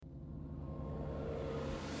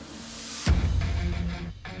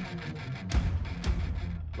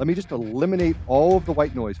Let me just eliminate all of the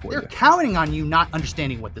white noise for They're you. counting on you not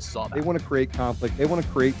understanding what this is all about. They want to create conflict. They want to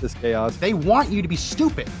create this chaos. They want you to be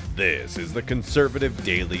stupid. This is the Conservative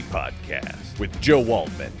Daily Podcast with Joe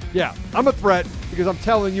Waldman Yeah, I'm a threat because I'm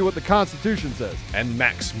telling you what the Constitution says. and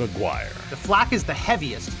Max McGuire. The flak is the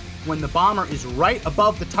heaviest when the bomber is right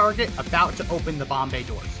above the target about to open the bomb bay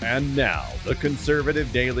doors. And now the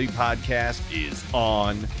Conservative Daily Podcast is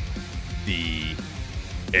on the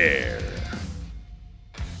air.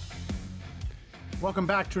 Welcome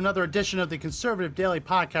back to another edition of the Conservative Daily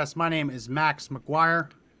Podcast. My name is Max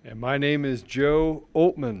McGuire. And my name is Joe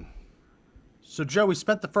Oltman. So, Joe, we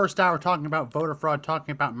spent the first hour talking about voter fraud,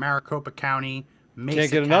 talking about Maricopa County, Mesa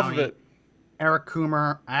Can't get County, enough of it. Eric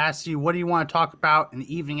Coomer. I asked you, what do you want to talk about in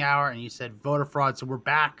the evening hour? And you said voter fraud. So we're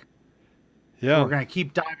back. Yeah. We're going to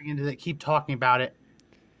keep diving into it, keep talking about it.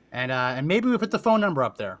 And maybe we put the phone number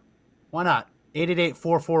up there. Why not?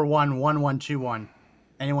 888-441-1121.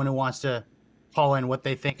 Anyone who wants to call in what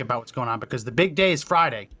they think about what's going on. Because the big day is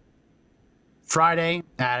Friday. Friday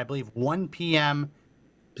at, I believe, 1 p.m.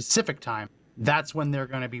 Pacific time. That's when they're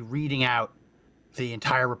going to be reading out the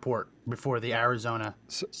entire report before the Arizona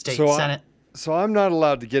State Senate. So I'm not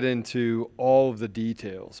allowed to get into all of the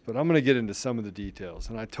details, but I'm going to get into some of the details.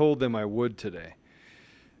 And I told them I would today.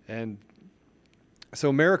 And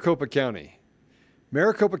so Maricopa County,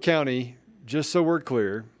 just so we're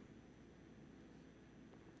clear,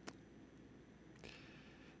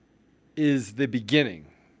 is the beginning.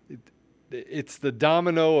 It's the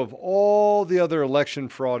domino of all the other election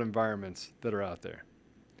fraud environments that are out there.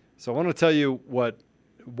 So I want to tell you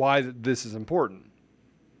why this is important.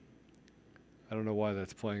 I don't know why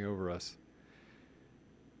that's playing over us.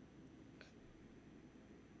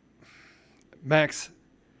 Max,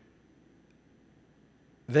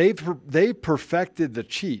 they've perfected the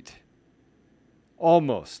cheat.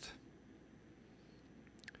 Almost.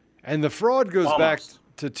 And the fraud goes back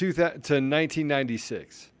to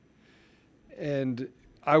 1996. And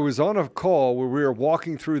I was on a call where we were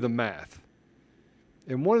walking through the math.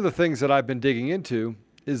 And one of the things that I've been digging into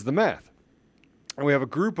is the math. And we have a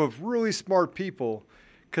group of really smart people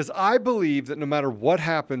because I believe that no matter what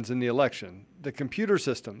happens in the election, the computer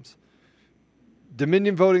systems,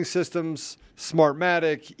 Dominion voting systems,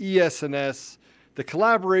 Smartmatic, ES&S, the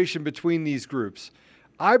collaboration between these groups,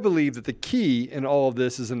 I believe that the key in all of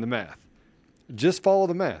this is in the math. Just follow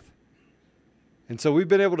the math. And so we've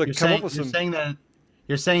been able to come up with some.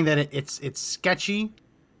 You're saying that it's sketchy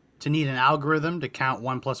to need an algorithm to count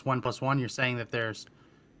 1 + 1 + 1. You're saying that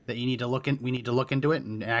we need to look into it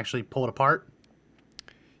and actually pull it apart.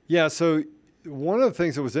 Yeah. So one of the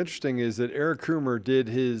things that was interesting is that Eric Coomer did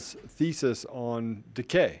his thesis on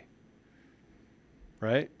decay,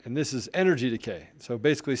 right? And this is energy decay. So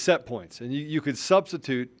basically set points, and you could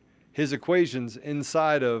substitute his equations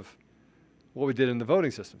inside of what we did in the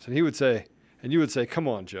voting systems, and he would say. And you would say, come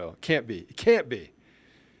on, Joe, it can't be. It can't be.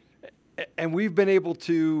 And we've been able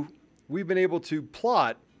to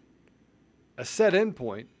plot a set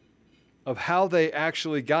endpoint of how they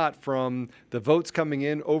actually got from the votes coming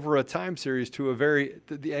in over a time series to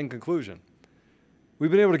the end conclusion.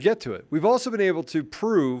 We've been able to get to it. We've also been able to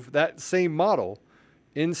prove that same model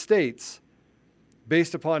in states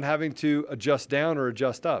based upon having to adjust down or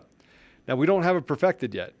adjust up. Now, we don't have it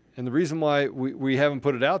perfected yet. And the reason why we haven't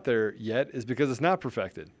put it out there yet is because it's not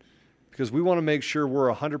perfected. Because we want to make sure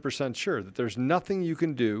we're 100% sure that there's nothing you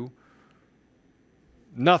can do,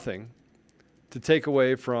 nothing, to take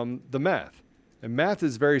away from the math. And math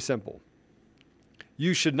is very simple.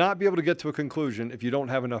 You should not be able to get to a conclusion if you don't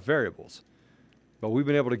have enough variables. But we've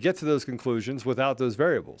been able to get to those conclusions without those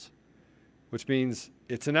variables, which means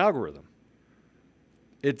it's an algorithm.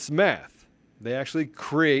 It's math. They actually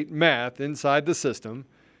create math inside the system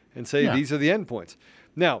and say these are the endpoints.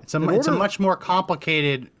 Now, it's a much more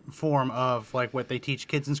complicated form of like what they teach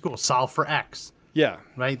kids in school. Solve for X. Yeah.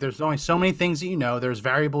 Right. There's only so many things that you know. There's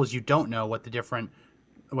variables you don't know what the different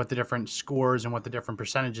scores and what the different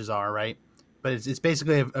percentages are. Right. But it's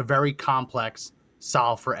basically a very complex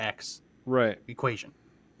solve for X equation.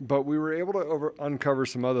 But we were able to uncover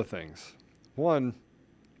some other things. One,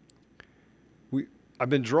 I've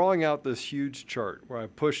been drawing out this huge chart where I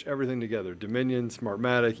push everything together: Dominion,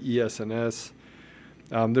 Smartmatic, ES&S.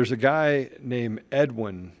 There's a guy named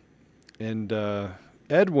Edwin, and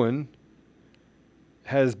Edwin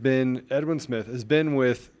Smith has been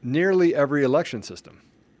with nearly every election system.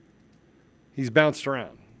 He's bounced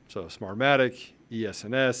around. So Smartmatic,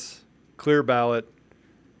 ES&S, Clear Ballot,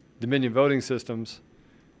 Dominion voting systems.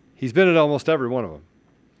 He's been at almost every one of them.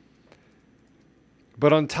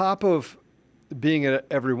 But on top of being at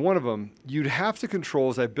every one of them, you'd have to control,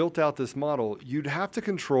 as I built out this model, you'd have to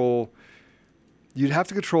control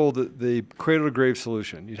the cradle to grave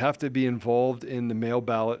solution. You'd have to be involved in the mail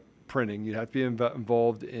ballot printing. You'd have to be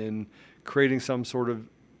involved in creating some sort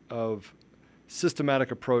of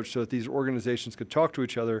systematic approach so that these organizations could talk to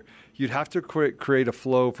each other. You'd have to create a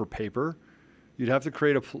flow for paper. You'd have to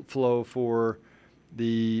create a flow for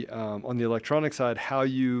the on the electronic side, how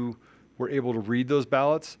you were able to read those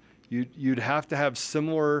ballots. You'd have to have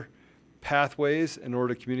similar pathways in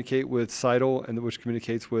order to communicate with CITL, and which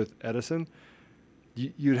communicates with Edison.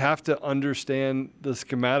 You'd have to understand the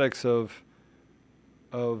schematics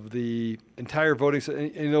of the entire voting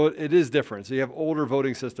system. You know, it is different. So you have older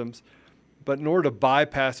voting systems, but in order to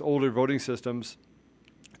bypass older voting systems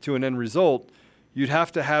to an end result, you'd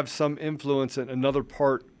have to have some influence in another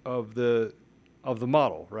part of the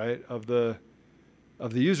model, right? Of the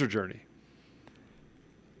user journey.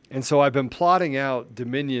 And so I've been plotting out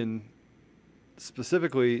Dominion,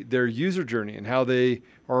 specifically their user journey, and how they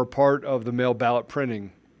are a part of the mail ballot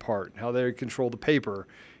printing part, how they control the paper,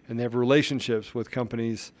 and they have relationships with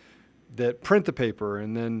companies that print the paper,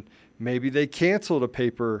 and then maybe they canceled a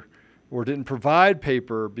paper or didn't provide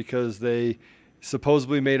paper because they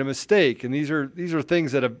supposedly made a mistake. And these are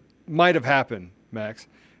things that might have happened, Max.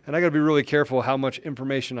 And I got to be really careful how much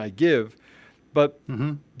information I give, but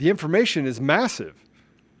the information is massive.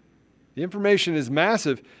 The information is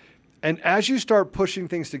massive. And as you start pushing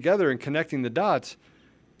things together and connecting the dots,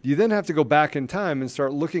 you then have to go back in time and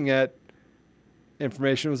start looking at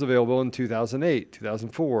information that was available in 2008,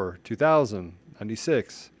 2004, 2000,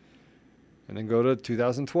 96, and then go to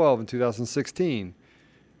 2012 and 2016.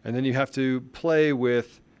 And then you have to play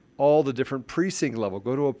with all the different precinct level.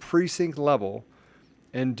 Go to a precinct level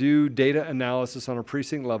and do data analysis on a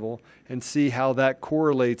precinct level and see how that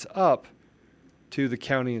correlates up to the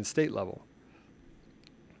county and state level.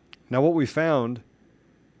 Now, what we found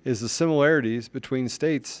is the similarities between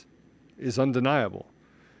states is undeniable.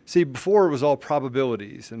 See, before it was all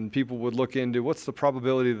probabilities, and people would look into what's the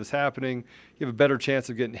probability of this happening. You have a better chance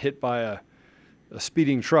of getting hit by a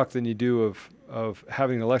speeding truck than you do of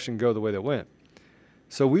having an election go the way that went.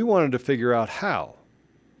 So we wanted to figure out how.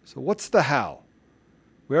 So what's the how?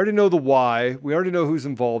 We already know the why. We already know who's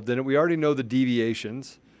involved in it. We already know the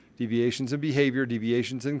deviations in behavior,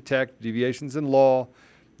 deviations in tech, deviations in law,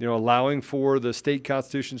 allowing for the state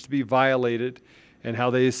constitutions to be violated and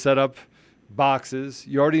how they set up boxes.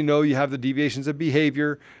 You already know you have the deviations of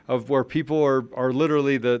behavior of where people are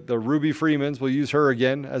literally the Ruby Freemans, we'll use her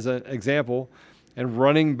again as an example, and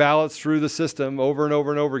running ballots through the system over and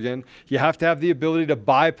over and over again. You have to have the ability to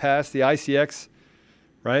bypass the ICX,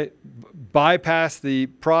 right? Bypass the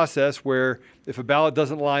process where if a ballot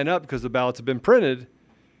doesn't line up because the ballots have been printed,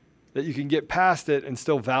 that you can get past it and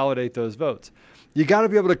still validate those votes. You got to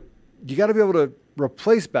be able to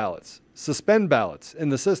replace ballots, suspend ballots in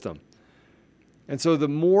the system. And so the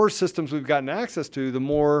more systems we've gotten access to, the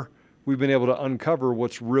more we've been able to uncover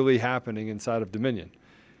what's really happening inside of Dominion.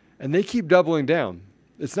 And they keep doubling down.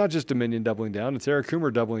 It's not just Dominion doubling down. It's Eric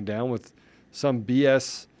Coomer doubling down with some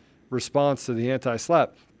BS response to the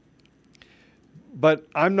anti-SLAPP. But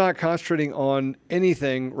I'm not concentrating on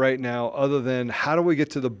anything right now other than how do we get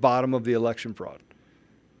to the bottom of the election fraud?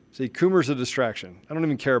 See, Coomer's a distraction. I don't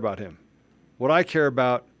even care about him. What I care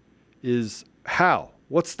about is how.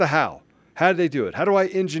 What's the how? How did they do it? How do I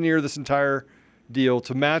engineer this entire deal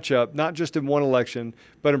to match up, not just in one election,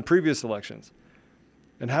 but in previous elections?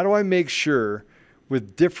 And how do I make sure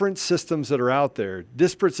with different systems that are out there,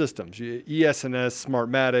 disparate systems, ES&S,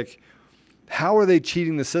 Smartmatic, how are they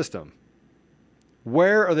cheating the system?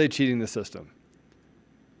 Where are they cheating the system?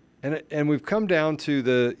 And we've come down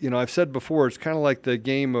to I've said before, it's kind of like the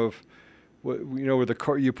game of,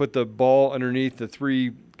 where you put the ball underneath the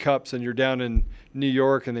 3 cups and you're down in New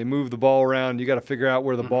York and they move the ball around. You got to figure out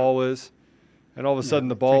where the ball is. And all of a sudden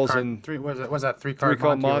the ball's in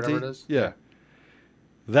three-card Monty, whatever it is? Yeah.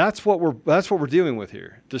 That's what we're dealing with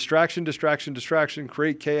here. Distraction,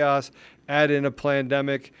 create chaos, add in a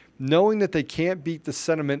pandemic, knowing that they can't beat the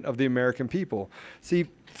sentiment of the American people. See,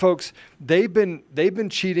 folks, they've been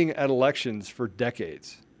cheating at elections for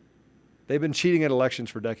decades.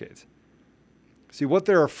 See, what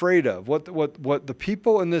they're afraid of, what the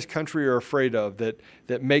people in this country are afraid of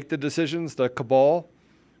that make the decisions, the cabal,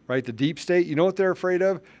 right, the deep state, you know what they're afraid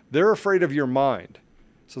of? They're afraid of your mind.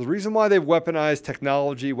 So the reason why they've weaponized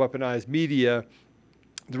technology, weaponized media,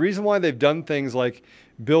 the reason why they've done things like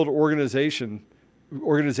build organizations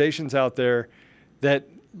out there that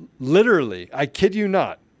literally, I kid you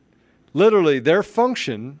not, literally their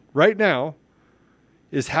function right now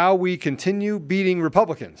is how we continue beating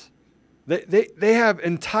Republicans. They have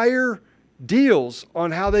entire deals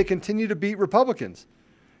on how they continue to beat Republicans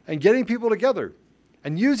and getting people together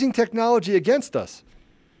and using technology against us.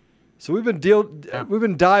 So we've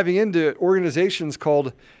been diving into organizations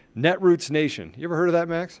called Netroots Nation. You ever heard of that,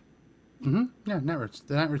 Max? Mm-hmm. Yeah, Netroots.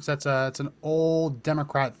 The Netroots, it's an old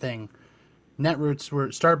Democrat thing. Netroots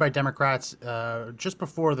were started by Democrats just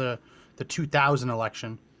before the 2000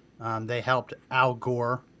 election. They helped Al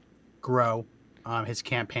Gore grow his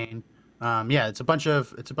campaign. It's a bunch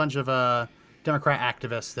of Democrat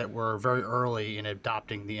activists that were very early in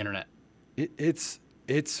adopting the internet. It's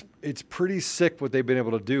pretty sick what they've been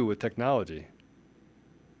able to do with technology.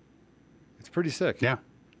 It's pretty sick. Yeah.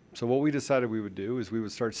 So what we decided we would do is we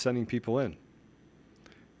would start sending people in.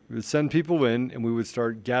 We would send people in and we would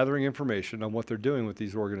start gathering information on what they're doing with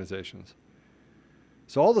these organizations.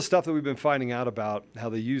 So all the stuff that we've been finding out about how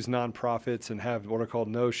they use nonprofits and have what are called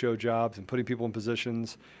no-show jobs and putting people in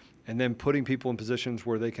positions and then putting people in positions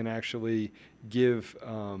where they can actually give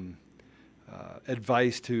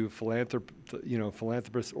advice to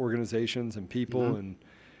philanthropist organizations and people, mm-hmm.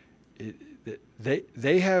 and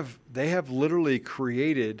they have literally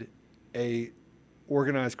created a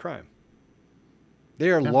organized crime. They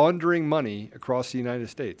are laundering money across the United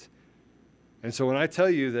States. And so when I tell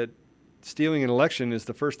you that stealing an election is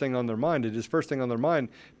the first thing on their mind, it is first thing on their mind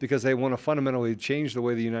because they want to fundamentally change the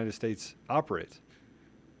way the United States operates.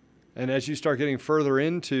 And as you start getting further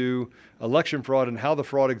into election fraud and how the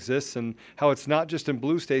fraud exists and how it's not just in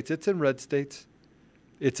blue states, it's in red states.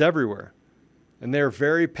 It's everywhere. And they're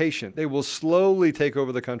very patient. They will slowly take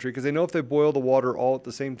over the country because they know if they boil the water all at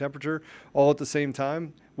the same temperature, all at the same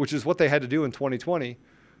time, which is what they had to do in 2020,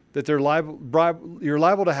 that you're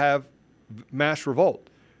liable to have mass revolt.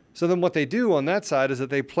 So then what they do on that side is that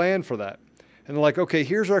they plan for that. And they're like, okay,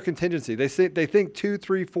 here's our contingency. They think 2,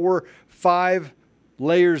 3, 4, 5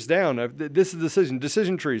 layers down. This is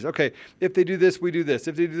decision trees. Okay, if they do this, we do this.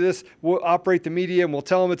 If they do this, we'll operate the media and we'll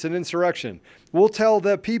tell them it's an insurrection. We'll tell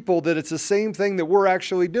the people that it's the same thing that we're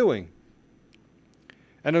actually doing.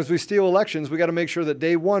 And as we steal elections, we got to make sure that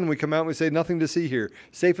day one we come out and we say nothing to see here.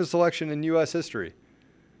 Safest election in U.S. history.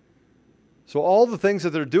 So all the things that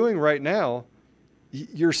they're doing right now,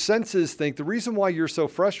 your senses think the reason why you're so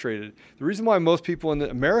frustrated, the reason why most people in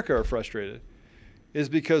America are frustrated is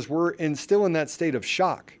because we're still in that state of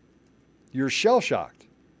shock. You're shell-shocked.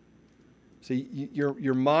 See,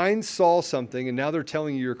 your mind saw something and now they're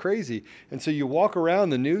telling you you're crazy. And so you walk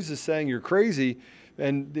around, the news is saying you're crazy,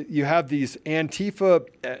 and you have these Antifa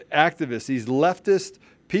activists, these leftist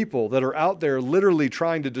people that are out there literally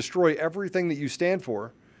trying to destroy everything that you stand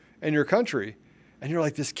for in your country. And you're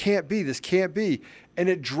like, this can't be. And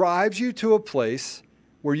it drives you to a place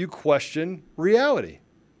where you question reality.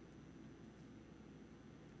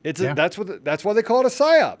 That's why they call it a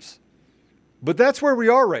psyops. But that's where we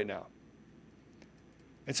are right now.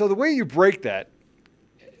 And so the way you break that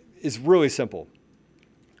is really simple.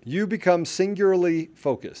 You become singularly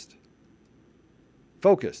focused.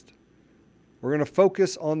 Focused. We're going to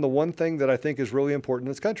focus on the one thing that I think is really important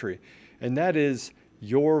in this country, and that is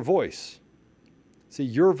your voice. See,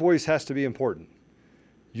 your voice has to be important.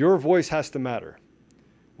 Your voice has to matter.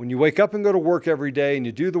 When you wake up and go to work every day and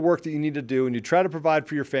you do the work that you need to do and you try to provide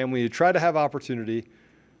for your family, you try to have opportunity,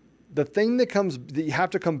 the thing that you have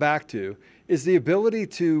to come back to is the ability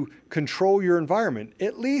to control your environment,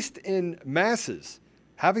 at least in masses,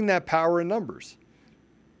 having that power in numbers.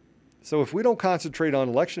 So if we don't concentrate on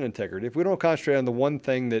election integrity, if we don't concentrate on the one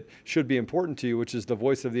thing that should be important to you, which is the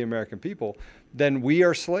voice of the American people, then we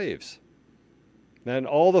are slaves. And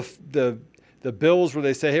all the bills where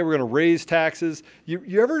they say, hey, we're going to raise taxes.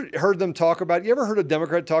 You ever heard a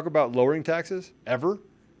Democrat talk about lowering taxes ever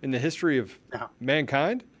in the history of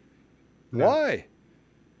mankind? No.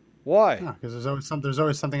 Why? Because there's always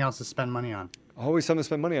something else to spend money on. Always something to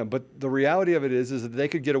spend money on. But the reality of it is that they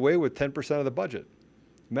could get away with 10% of the budget.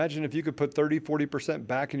 Imagine if you could put 30, 40%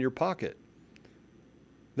 back in your pocket.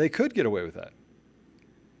 They could get away with that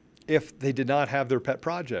if they did not have their pet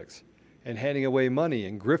projects and handing away money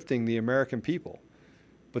and grifting the American people.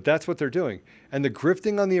 But that's what they're doing. And the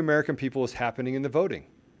grifting on the American people is happening in the voting.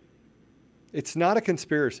 It's not a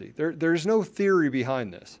conspiracy. There's no theory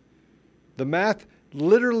behind this. The math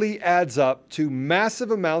literally adds up to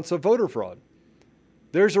massive amounts of voter fraud.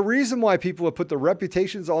 There's a reason why people have put their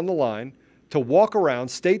reputations on the line to walk around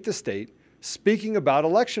state to state speaking about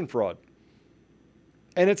election fraud.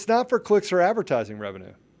 And it's not for clicks or advertising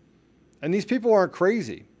revenue. And these people aren't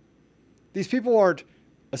crazy. These people aren't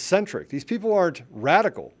eccentric. These people aren't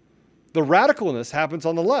radical. The radicalness happens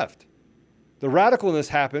on the left. The radicalness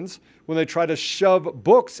happens when they try to shove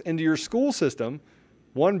books into your school system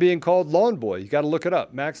One being called Lawn Boy. You got to look it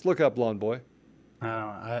up. Max, look up Lawn Boy.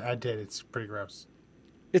 I did. It's pretty gross.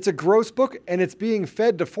 It's a gross book, and it's being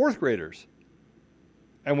fed to fourth graders.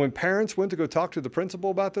 And when parents went to go talk to the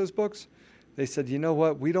principal about those books, they said, you know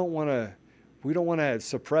what? We don't want to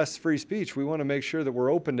suppress free speech. We want to make sure that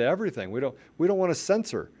we're open to everything. We don't want to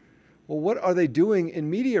censor. Well, what are they doing in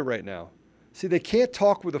media right now? See, they can't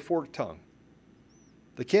talk with a forked tongue.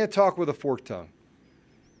 They can't talk with a forked tongue.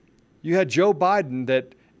 You had Joe Biden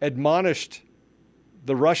that admonished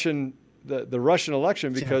the Russian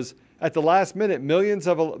election because at the last minute, millions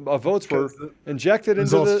of votes were injected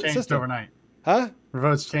into the system overnight. Huh? The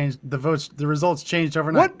results changed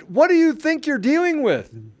overnight. What do you think you're dealing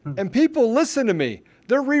with? And people, listen to me.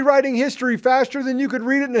 They're rewriting history faster than you could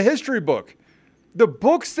read it in a history book. The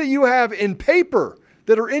books that you have in paper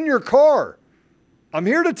that are in your car, I'm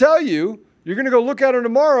here to tell you, you're going to go look at them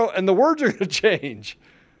tomorrow and the words are going to change.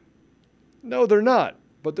 No, they're not.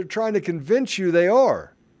 But they're trying to convince you they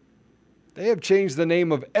are. They have changed the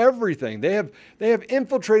name of everything. They have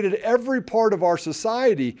infiltrated every part of our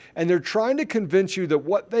society, and they're trying to convince you that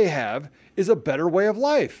what they have is a better way of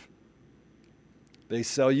life. They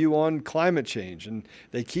sell you on climate change, and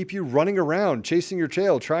they keep you running around, chasing your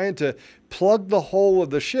tail, trying to plug the hole of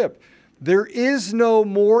the ship. There is no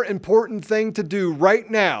more important thing to do right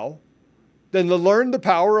now than to learn the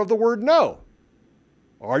power of the word no.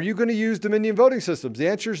 Are you going to use Dominion voting systems? The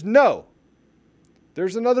answer is no.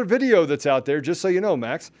 There's another video that's out there, just so you know,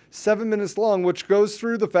 Max, 7 minutes long, which goes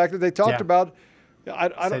through the fact that they talked about. He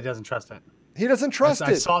doesn't trust it. He doesn't trust it.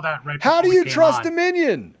 I saw that right before How do you we came trust on.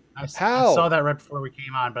 Dominion? How? I saw that right before we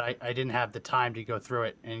came on, but I didn't have the time to go through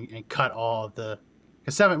it and cut all of the.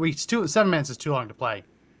 Because 7 minutes is too long to play.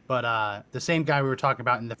 But the same guy we were talking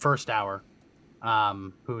about in the first hour,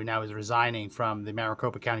 who now is resigning from the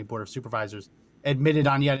Maricopa County Board of Supervisors, admitted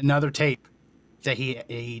on yet another tape that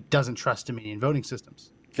he doesn't trust Dominion voting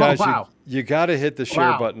systems. Guys, wow. you got to hit the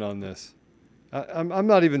share button on this. I'm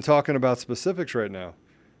not even talking about specifics right now.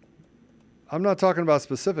 I'm not talking about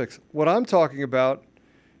specifics. What I'm talking about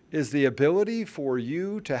is the ability for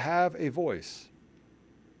you to have a voice.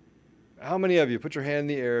 How many of you put your hand in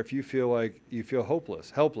the air if you feel like you feel hopeless,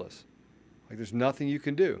 helpless, like there's nothing you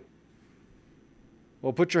can do?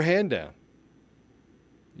 Well, put your hand down.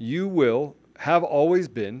 You will have always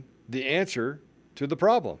been the answer to the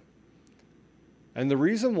problem. And the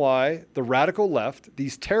reason why the radical left,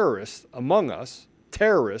 these terrorists among us,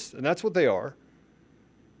 terrorists, and that's what they are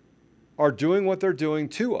doing what they're doing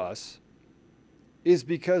to us is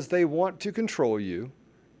because they want to control you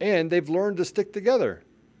and they've learned to stick together.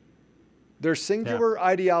 Their singular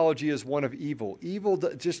ideology is one of evil. Evil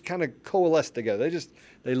just kind of coalesce together.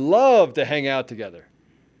 They love to hang out together.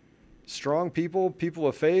 Strong people, people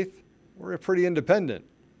of faith, we're pretty independent.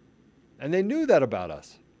 And they knew that about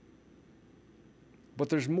us. But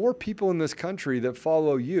there's more people in this country that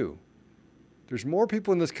follow you. There's more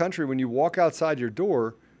people in this country when you walk outside your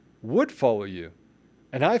door would follow you.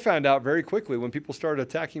 And I found out very quickly when people started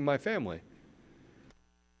attacking my family.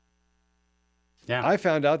 Yeah. I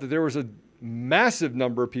found out that there was a massive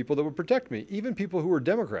number of people that would protect me, even people who were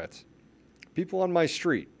Democrats, people on my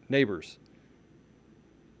street, neighbors,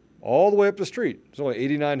 all the way up the street. There's only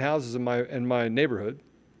 89 houses in my neighborhood.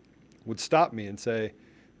 Would stop me and say,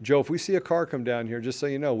 Joe, if we see a car come down here, just so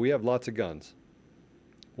you know, we have lots of guns.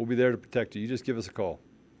 We'll be there to protect you. You just give us a call.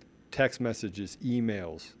 Text messages,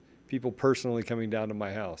 emails, people personally coming down to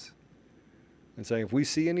my house and saying, if we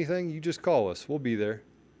see anything, you just call us. We'll be there.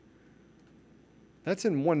 That's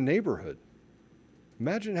in one neighborhood.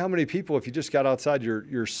 Imagine how many people, if you just got outside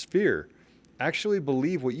your sphere, actually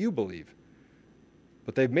believe what you believe.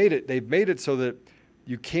 But they've made it so that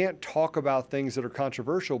you can't talk about things that are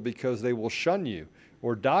controversial because they will shun you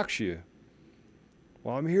or dox you.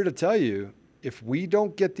 Well, I'm here to tell you, if we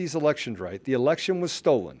don't get these elections right, the election was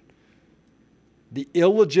stolen. The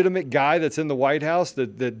illegitimate guy that's in the White House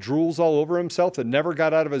that drools all over himself, that never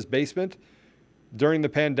got out of his basement during the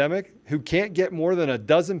pandemic, who can't get more than a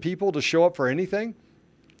dozen people to show up for anything,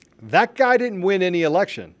 that guy didn't win any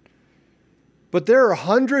election. But there are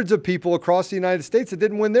hundreds of people across the United States that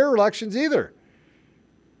didn't win their elections either.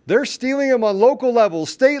 They're stealing them on local levels,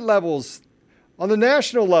 state levels, on the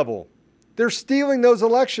national level. They're stealing those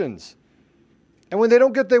elections. And when they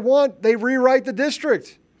don't get what they want, they rewrite the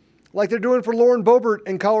district, like they're doing for Lauren Boebert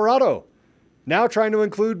in Colorado, now trying to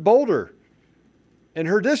include Boulder in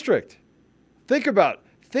her district. Think about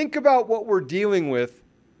what we're dealing with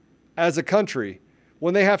as a country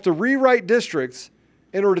when they have to rewrite districts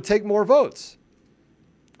in order to take more votes,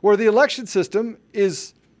 where the election system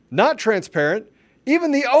is not transparent.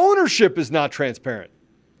 Even the ownership is not transparent.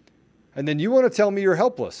 And then you want to tell me you're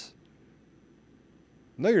helpless.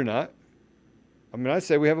 No, you're not. I mean, I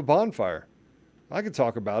say we have a bonfire. I can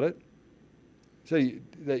talk about it. Say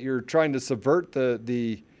that you're trying to subvert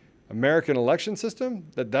the American election system,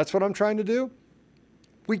 that's what I'm trying to do.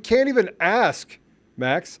 We can't even ask,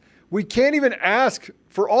 Max, we can't even ask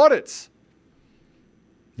for audits.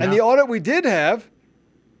 No. And the audit we did have,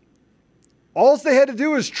 all they had to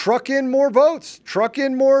do is truck in more votes, truck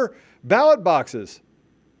in more ballot boxes.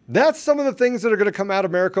 That's some of the things that are going to come out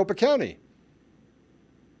of Maricopa County.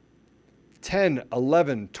 10,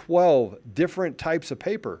 11, 12 different types of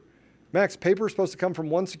paper. Max, paper is supposed to come from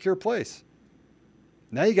one secure place.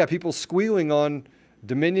 Now you got people squealing on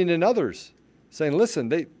Dominion and others saying, listen,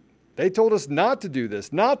 they told us not to do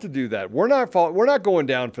this, not to do that. We're not going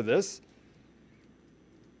down for this.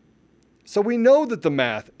 So we know that the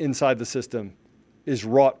math inside the system is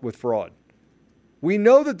wrought with fraud. We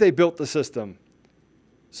know that they built the system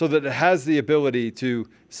so that it has the ability to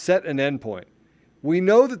set an endpoint. We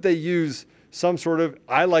know that they use some sort of,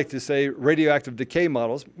 I like to say, radioactive decay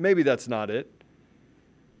models. Maybe that's not it.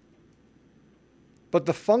 But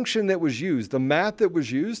the function that was used, the math that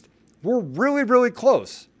was used, were really, really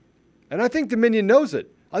close. And I think Dominion knows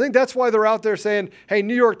it. I think that's why they're out there saying, hey,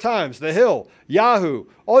 New York Times, The Hill, Yahoo,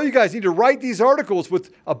 all you guys need to write these articles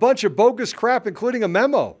with a bunch of bogus crap, including a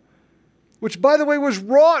memo, which, by the way, was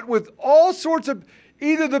wrought with all sorts of,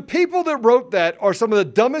 either the people that wrote that are some of the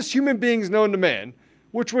dumbest human beings known to man,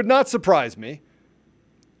 which would not surprise me,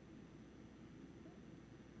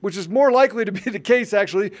 which is more likely to be the case,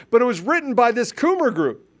 actually, but it was written by this Coomer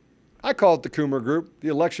group. I call it the Coomer group, the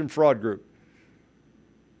election fraud group,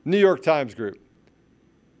 New York Times group.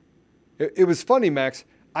 It was funny, Max.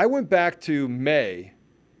 I went back to May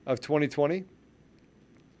of 2020,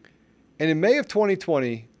 and in May of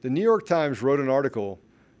 2020, the New York Times wrote an article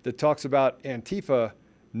that talks about Antifa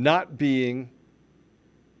not being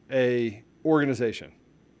a organization,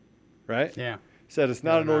 right? Yeah. Said it's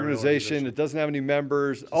not an organization. It doesn't have any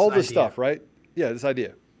members, all this stuff, right? Yeah, this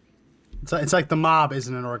idea. It's like the mob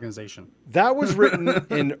isn't an organization. That was written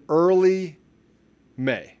in early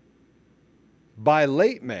May. By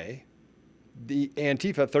late May, the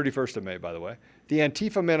Antifa, 31st of May, by the way, the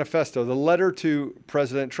Antifa manifesto, the letter to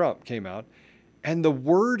President Trump came out, and the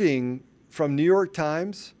wording from New York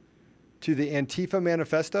Times to the Antifa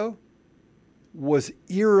manifesto was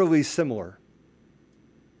eerily similar.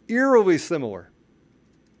 Eerily similar.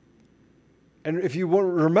 And if you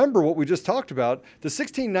remember what we just talked about, the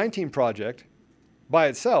 1619 Project by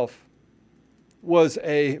itself was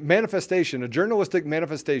a manifestation, a journalistic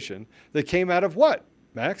manifestation that came out of what,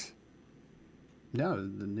 Max? No,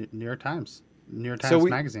 the New York Times. New York Times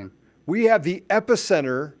Magazine. We have the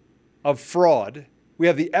epicenter of fraud. We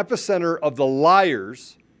have the epicenter of the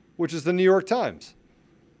liars, which is the New York Times.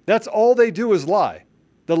 That's all they do is lie.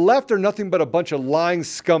 The left are nothing but a bunch of lying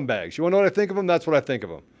scumbags. You want to know what I think of them? That's what I think of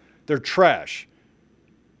them. They're trash.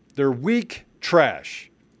 They're weak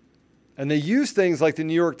trash. And they use things like the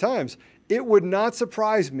New York Times. It would not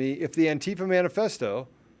surprise me if the Antifa manifesto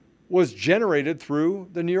was generated through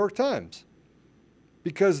the New York Times,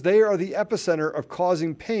 because they are the epicenter of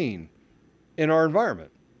causing pain in our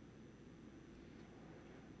environment.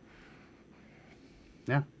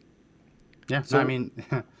 Yeah. Yeah. So, I mean,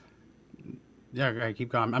 yeah, okay, keep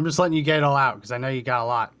going. I'm just letting you get it all out because I know you got a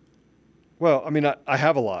lot. Well, I mean, I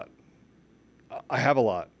have a lot. I have a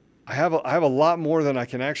lot. I have a lot more than I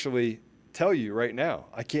can actually tell you right now.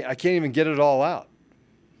 I can't even get it all out.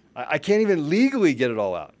 I can't even legally get it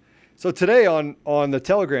all out. So today on the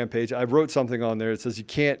Telegram page, I wrote something on there that says you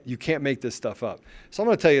can't make this stuff up. So I'm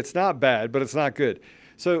going to tell you it's not bad, but it's not good.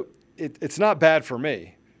 So it's not bad for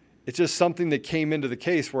me. It's just something that came into the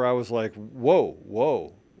case where I was like,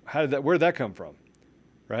 whoa, where'd that come from?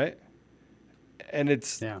 Right? And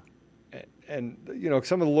it's, yeah. And you know,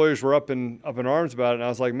 some of the lawyers were up in arms about it, and I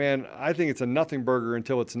was like, man, I think it's a nothing burger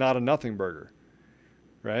until it's not a nothing burger,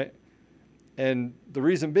 right? And the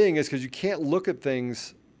reason being is because you can't look at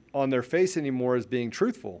things on their face anymore as being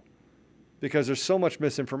truthful, because there's so much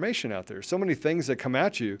misinformation out there, so many things that come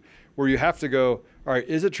at you where you have to go, all right,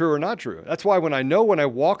 is it true or not true? That's why when I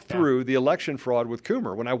walk through the election fraud with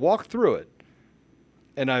Coomer, when I walk through it,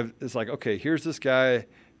 and it's like, okay, here's this guy,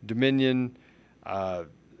 Dominion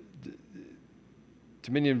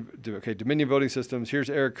Voting Systems. Here's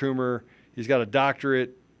Eric Coomer. He's got a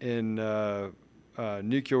doctorate in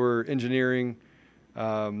nuclear engineering.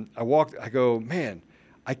 I go, man,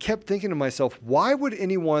 I kept thinking to myself, why would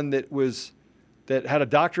anyone that had a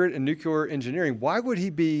doctorate in nuclear engineering, why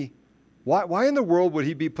in the world would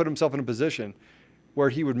he put himself in a position where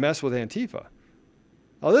he would mess with Antifa?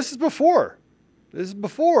 Oh, this is before. This is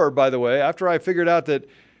before, by the way, after I figured out that,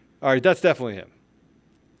 all right, that's definitely him.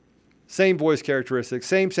 Same voice characteristics,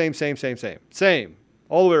 same,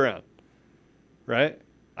 all the way around, right?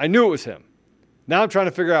 I knew it was him. Now I'm trying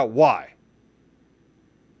to figure out why.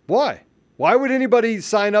 Why? Why would anybody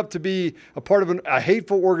sign up to be a part of a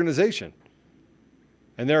hateful organization?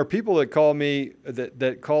 And there are people that call me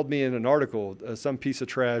that called me in an article, some piece of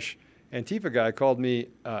trash Antifa guy called me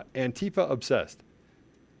Antifa obsessed.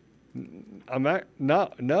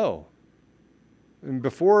 No. And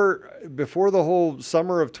before the whole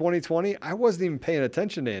summer of 2020, I wasn't even paying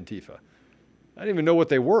attention to Antifa. I didn't even know what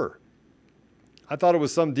they were. I thought it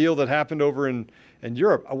was some deal that happened over in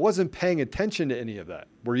Europe. I wasn't paying attention to any of that.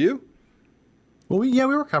 Were you? Well, we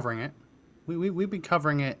were covering it. We've been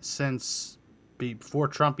covering it since before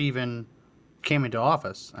Trump even came into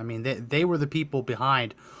office. I mean, they were the people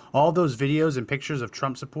behind all those videos and pictures of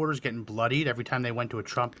Trump supporters getting bloodied every time they went to a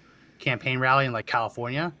Trump campaign rally in like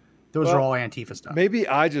California. Those are all Antifa stuff. Maybe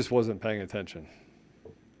I just wasn't paying attention.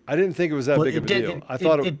 I didn't think it was that big of a deal. I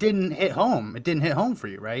thought it didn't hit home. It didn't hit home for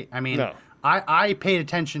you, right? I mean, no. I paid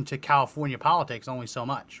attention to California politics only so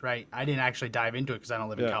much, right? I didn't actually dive into it because I don't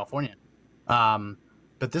live in California.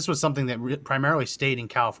 But this was something that primarily stayed in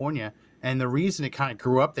California. And the reason it kind of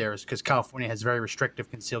grew up there is because California has very restrictive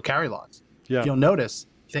concealed carry laws. Yeah. You'll notice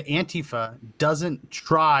that Antifa doesn't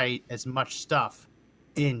try as much stuff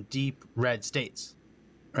in deep red states,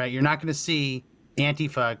 right? You're not going to see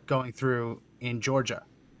Antifa going through in Georgia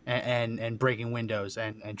and breaking windows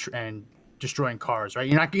and destroying cars, right?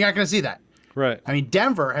 You're not going to see that. Right. I mean,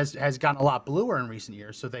 Denver has gotten a lot bluer in recent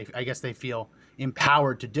years, so I guess they feel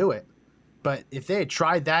empowered to do it. But if they had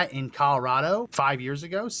tried that in Colorado 5 years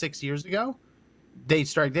ago, 6 years ago,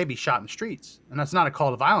 they'd be shot in the streets. And that's not a call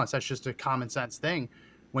to violence. That's just a common sense thing.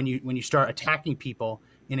 When you start attacking people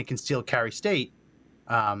in a concealed carry state,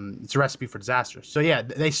 it's a recipe for disaster. So yeah,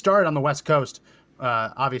 they started on the West Coast.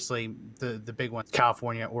 Obviously, the big ones: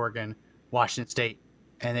 California, Oregon, Washington State,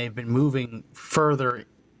 and they've been moving further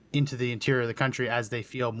into the interior of the country as they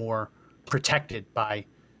feel more protected by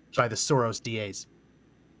the Soros DAs.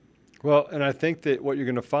 Well, and I think that what you're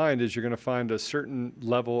going to find is you're going to find a certain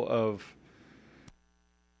level of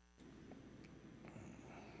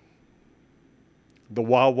the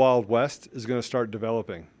wild, wild west is going to start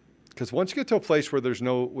developing. Because once you get to a place where there's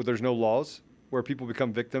no laws, where people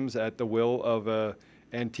become victims at the will of a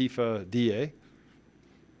Antifa DA,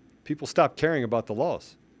 people stop caring about the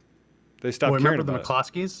laws. They stop caring about it. Remember the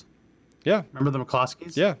McCloskeys? Yeah. Remember the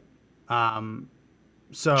McCloskeys? Yeah.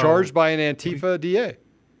 So charged by an Antifa DA.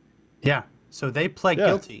 Yeah. So they pled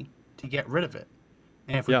guilty to get rid of it.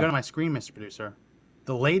 And if we go to my screen, Mr. Producer,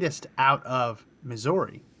 the latest out of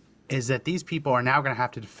Missouri is that these people are now going to have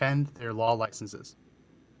to defend their law licenses.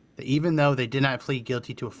 That even though they did not plead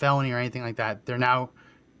guilty to a felony or anything like that,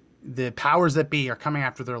 the powers that be are coming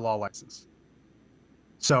after their law license.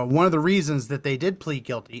 So one of the reasons that they did plead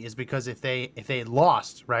guilty is because if they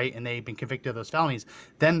lost, right, and they've been convicted of those felonies,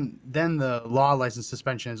 then the law license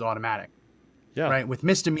suspension is automatic. Yeah. Right. With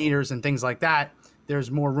misdemeanors and things like that, there's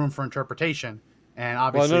more room for interpretation. And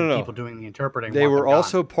obviously, the people doing the interpreting. They were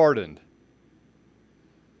also pardoned.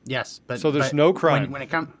 Yes, but so there's no crime when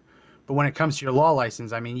it comes to your law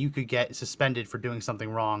license, I mean, you could get suspended for doing something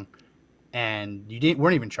wrong, and you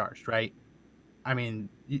weren't even charged, right? I mean,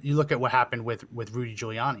 you look at what happened with Rudy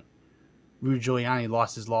Giuliani. Rudy Giuliani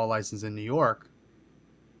lost his law license in New York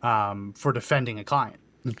for defending a client.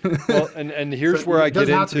 Well, and here's where I get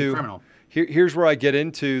into. Here's where I get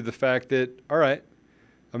into the fact that, all right,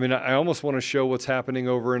 I mean, I almost want to show what's happening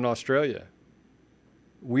over in Australia.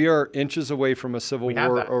 We are inches away from a civil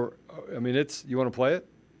war. I mean, you want to play it?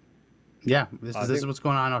 Yeah, this is what's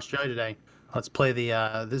going on in Australia today. Let's play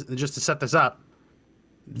just to set this up.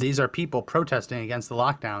 These are people protesting against the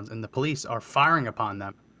lockdowns, and the police are firing upon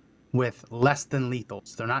them with less than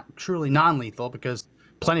lethals. They're not truly non-lethal because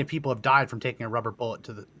plenty of people have died from taking a rubber bullet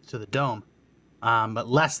to the dome. But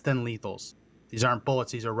less than lethals. These aren't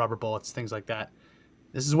bullets. These are rubber bullets, things like that.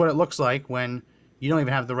 This is what it looks like when you don't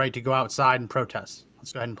even have the right to go outside and protest.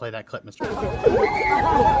 Let's go ahead and play that clip, Mr.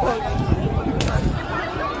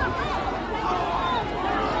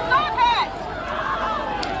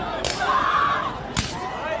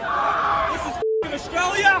 This is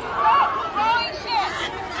Australia.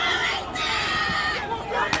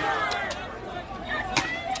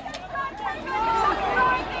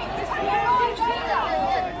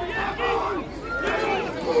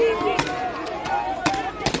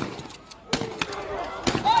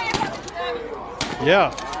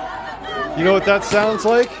 Yeah. You know what that sounds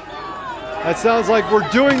like? That sounds like we're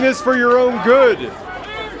doing this for your own good.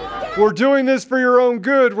 We're doing this for your own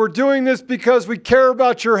good. We're doing this because we care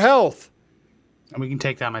about your health. And we can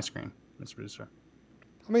take down my screen, Mr. Producer.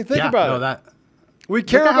 I mean, think about it. That, we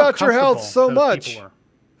care about your health so much.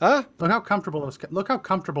 Huh? Look how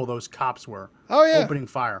comfortable those cops were. Oh, yeah. Opening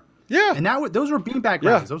fire. Yeah. And those were beanbag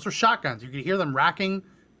rounds. Those were shotguns. You could hear them racking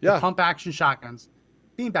the pump action shotguns.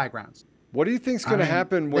 Beanbag rounds. What do you think's going to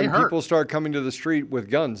happen when people start coming to the street with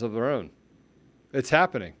guns of their own? It's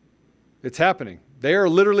happening. It's happening. They are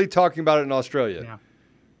literally talking about it in Australia. Yeah.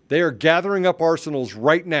 They are gathering up arsenals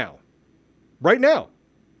right now. Right now.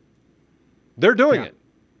 They're doing it.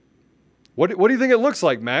 What do you think it looks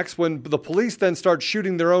like, Max, when the police then start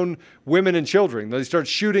shooting their own women and children? They start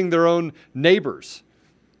shooting their own neighbors.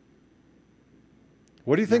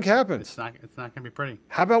 What do you think happens? It's not going to be pretty.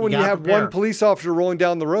 How about when you have one police officer rolling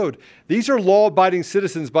down the road? These are law-abiding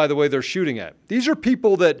citizens, by the way, they're shooting at. These are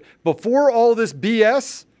people that before all this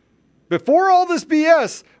BS,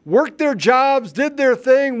 worked their jobs, did their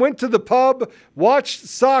thing, went to the pub, watched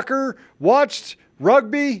soccer, watched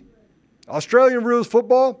rugby, Australian rules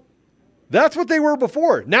football. That's what they were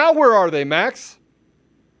before. Now where are they, Max?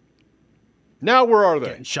 Now where are they?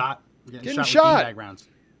 Getting shot. Getting shot. With beanbag rounds.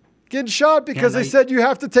 Getting shot because they said you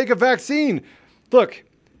have to take a vaccine. Look,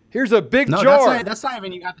 here's a big jar. That's not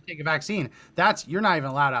even you have to take a vaccine. You're not even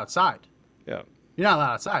allowed outside. Yeah. You're not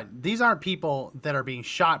allowed outside. These aren't people that are being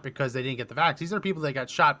shot because they didn't get the vaccine. These are people that got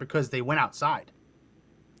shot because they went outside.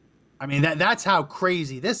 I mean, that's how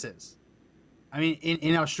crazy this is. I mean,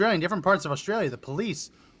 in Australia, in different parts of Australia, the police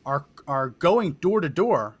are going door to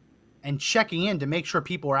door and checking in to make sure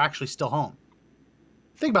people are actually still home.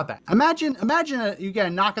 Think about that. Imagine you get a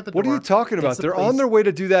knock at the door. What are you talking about? They're on their way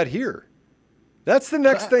to do that here. That's the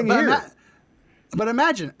next thing here. But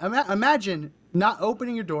imagine not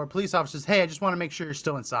opening your door. Police officers, hey, I just want to make sure you're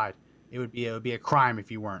still inside. It would be a crime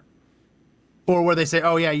if you weren't. Or where they say,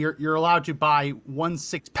 oh yeah, you're allowed to buy 1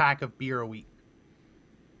 6-pack of beer a week.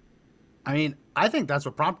 I mean, I think that's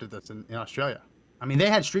what prompted this in Australia. I mean,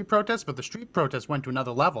 they had street protests, but the street protests went to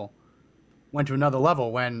another level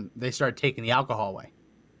when they started taking the alcohol away.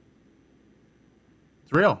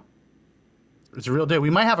 It's real. It's a real deal. We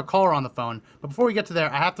might have a caller on the phone, but before we get to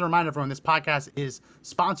there, I have to remind everyone this podcast is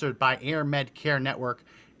sponsored by Air Med Care Network.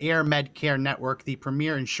 Air Med Care Network, the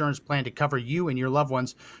premier insurance plan to cover you and your loved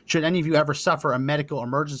ones should any of you ever suffer a medical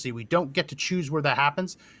emergency. We don't get to choose where that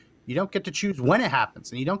happens. You don't get to choose when it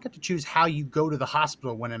happens, and you don't get to choose how you go to the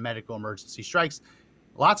hospital when a medical emergency strikes.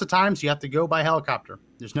 Lots of times you have to go by helicopter.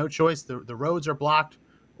 There's no choice. The roads are blocked,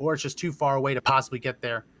 or it's just too far away to possibly get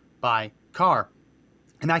there by car.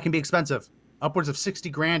 And that can be expensive, upwards of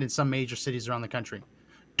 $60,000 in some major cities around the country.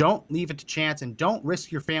 Don't leave it to chance, and don't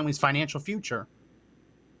risk your family's financial future.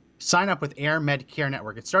 Sign up with Air Med Care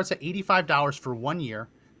Network. It starts at $85 for 1 year,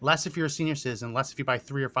 less if you're a senior citizen, less if you buy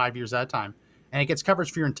 3 or 5 years at a time. And it gets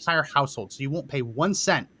coverage for your entire household, so you won't pay 1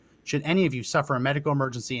 cent should any of you suffer a medical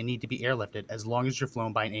emergency and need to be airlifted, as long as you're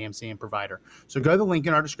flown by an AMCM provider. So go to the link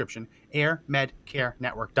in our description,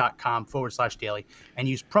 airmedcarenetwork.com/daily, and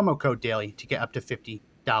use promo code daily to get up to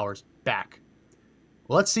 $50 back.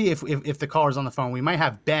 Well, let's see if the caller's on the phone. We might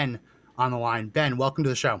have Ben on the line. Ben, welcome to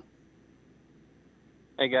the show.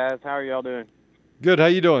 Hey, guys. How are y'all doing? Good. How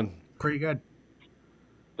you doing? Pretty good.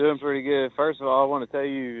 Doing pretty good. First of all, I want to tell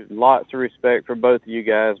you lots of respect for both of you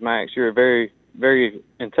guys. Max, you're a very, very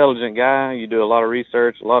intelligent guy. You do a lot of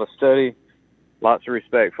research, a lot of study. Lots of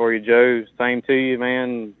respect for you, Joe. Same to you,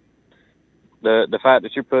 man. The fact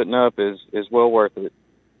that you're putting up is well worth it.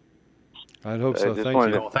 I'd hope so. Just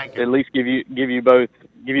Thank you. Thank you. At least give you both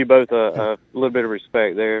a little bit of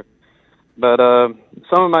respect there. But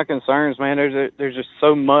some of my concerns, man, there's just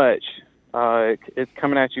so much. It's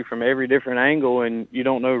coming at you from every different angle, and you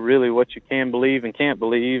don't know really what you can believe and can't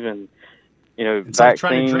believe. And it's vaccines, like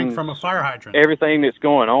trying to drink from a fire hydrant. Everything that's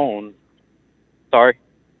going on. Sorry.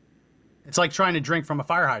 It's like trying to drink from a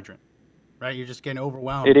fire hydrant, right? You're just getting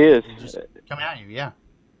overwhelmed. It is. It's just coming at you, yeah.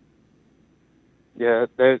 Yeah,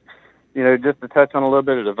 just to touch on a little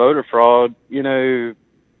bit of the voter fraud,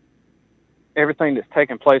 everything that's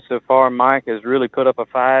taken place so far, Mike has really put up a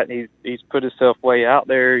fight. He's put himself way out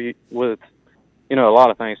there with, a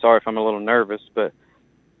lot of things. Sorry if I'm a little nervous, but,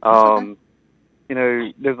 Okay.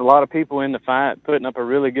 there's a lot of people in the fight putting up a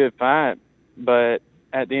really good fight. But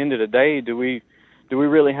at the end of the day, do we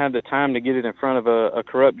really have the time to get it in front of a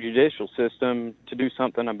corrupt judicial system to do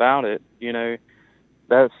something about it?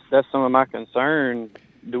 That's some of my concern.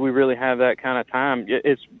 Do we really have that kind of time?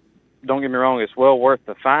 Don't get me wrong, it's well worth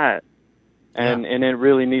the fight. And it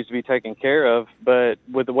really needs to be taken care of. But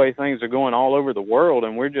with the way things are going all over the world,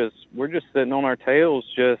 and we're just sitting on our tails,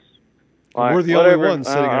 just like We're the whatever, only ones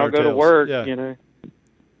sitting on I'll our go tails. to work, Yeah.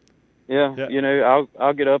 Yeah. You know,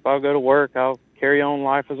 I'll get up, I'll go to work, I'll carry on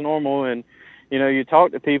life as normal. And, you know, you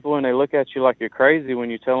talk to people and they look at you like you're crazy when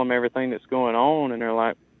you tell them everything that's going on. And they're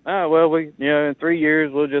like, oh, well, in 3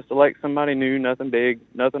 years, we'll just elect somebody new, nothing big,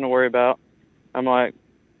 nothing to worry about. I'm like,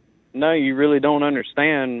 no, you really don't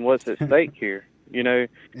understand what's at stake here. You know,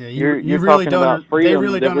 you're really talking about freedom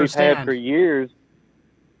really that we've had for years.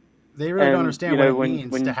 They really don't understand what it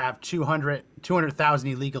means to have 200,000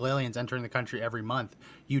 illegal aliens entering the country every month.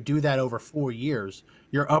 You do that over 4 years,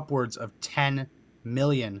 you're upwards of 10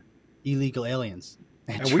 million illegal aliens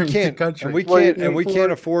entering the country. And we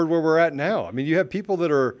can't afford where we're at now. I mean, you have people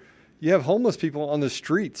you have homeless people on the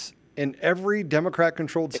streets in every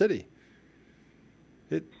Democrat-controlled city.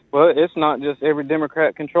 Well, it's not just every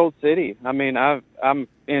Democrat-controlled city. I mean, I'm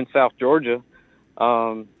in South Georgia.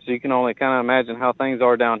 So you can only kind of imagine how things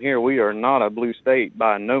are down here. We are not a blue state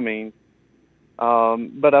by no means.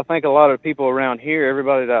 But I think a lot of people around here,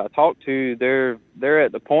 everybody that I talk to, they're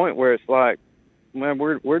at the point where it's like, man,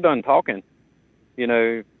 we're done talking. You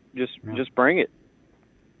know, just bring it.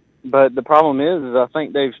 But the problem is I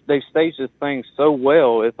think they've staged this thing so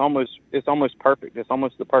well. It's almost perfect. It's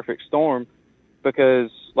almost the perfect storm,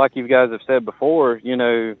 because like you guys have said before, you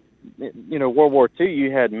know, World War II,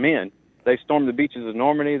 you had men. They stormed the beaches of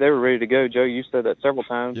Normandy. They were ready to go. Joe, you said that several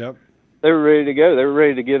times. Yep. They were ready to go. They were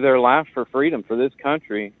ready to give their life for freedom for this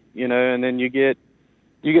country, you know, and then you get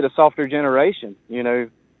a softer generation, you know.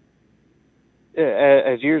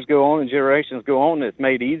 As years go on and generations go on, it's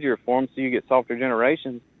made easier for them, so you get softer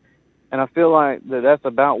generations. And I feel like that's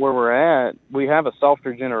about where we're at. We have a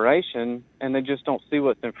softer generation, and they just don't see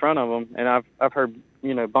what's in front of them. And I've heard,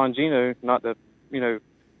 you know, Bongino, not to, you know,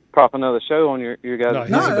 prop another show on your guys.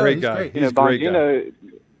 No, he's a great guy. Great. You know,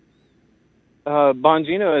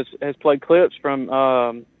 Bongino has played clips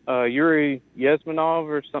from Yuri Yezmanov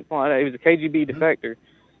or something like that. He was a KGB defector,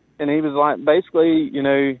 and he was like, basically, you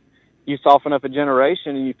know, you soften up a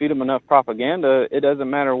generation and you feed them enough propaganda, it doesn't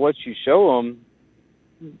matter what you show them,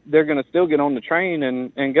 they're going to still get on the train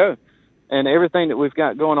and go. And everything that we've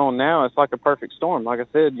got going on now, it's like a perfect storm. Like I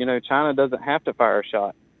said, you know, China doesn't have to fire a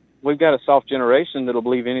shot. We've got a soft generation that'll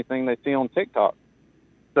believe anything they see on TikTok.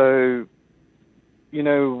 So, you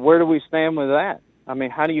know, where do we stand with that? I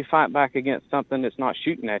mean, how do you fight back against something that's not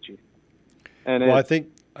shooting at you? And well, I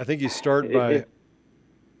think you start by,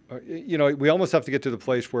 you know, we almost have to get to the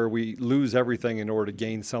place where we lose everything in order to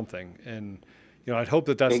gain something. And, you know, I'd hope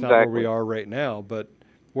that that's not where we are right now, but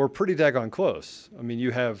we're pretty daggone close. I mean,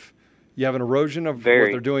 you have an erosion of what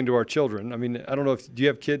they're doing to our children. I mean, I don't know do you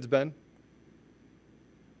have kids, Ben?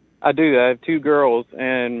 I do. I have 2 girls,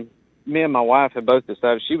 and me and my wife have both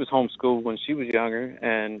decided. She was homeschooled when she was younger,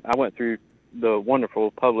 and I went through the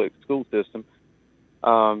wonderful public school system.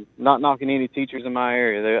 Not knocking any teachers in my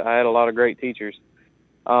area. I had a lot of great teachers.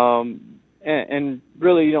 And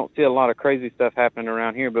really you don't see a lot of crazy stuff happening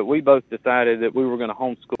around here, but we both decided that we were going to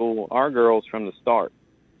homeschool our girls from the start.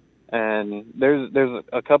 And there's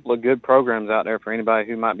a couple of good programs out there for anybody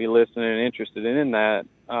who might be listening and interested in that.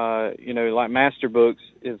 You know, like Master Books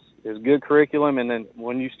is good curriculum, and then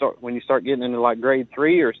when you start getting into like grade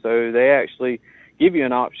 3 or so, they actually give you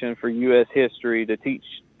an option for U.S. history to teach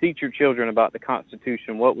your children about the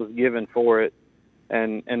Constitution, what was given for it,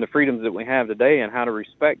 and the freedoms that we have today and how to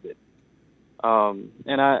respect it.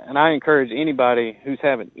 And I encourage anybody who's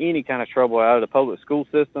having any kind of trouble out of the public school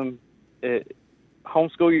system,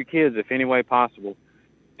 homeschool your kids if any way possible.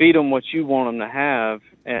 Feed them what you want them to have,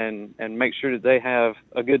 and make sure that they have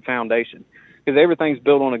a good foundation, because everything's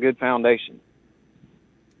built on a good foundation.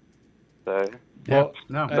 So, but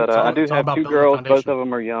I do have 2 girls. Both of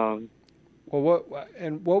them are young. Well,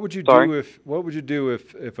 what would you do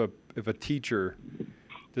if a teacher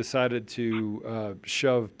decided to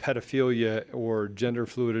shove pedophilia or gender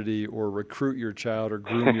fluidity or recruit your child or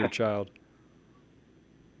groom your child?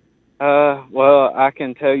 Well, I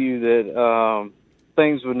can tell you that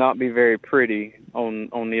things would not be very pretty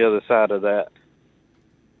on the other side of that.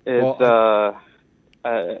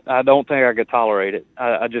 I don't think I could tolerate it.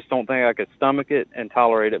 I just don't think I could stomach it and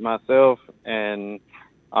tolerate it myself. And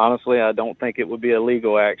honestly, I don't think it would be a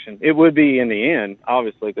legal action. It would be in the end,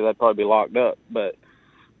 obviously, because I'd probably be locked up. But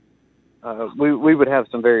we would have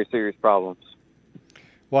some very serious problems.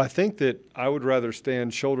 Well, I think that I would rather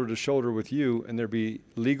stand shoulder to shoulder with you and there be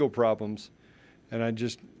legal problems, and I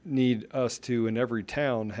just need us to, in every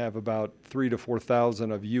town, have about 3,000 to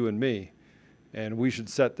 4,000 of you and me, and we should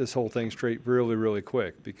set this whole thing straight really, really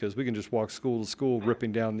quick, because we can just walk school to school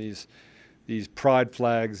ripping down these pride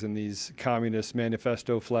flags and these communist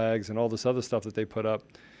manifesto flags and all this other stuff that they put up.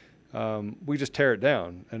 we just tear it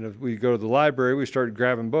down. And if we go to the library, we start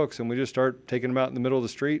grabbing books and we just start taking them out in the middle of the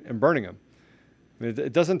street and burning them. I mean,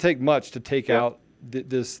 it doesn't take much to take out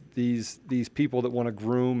these people that want to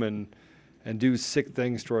groom and do sick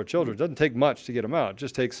things to our children. It doesn't take much to get them out. It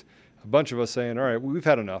just takes a bunch of us saying, all right, we've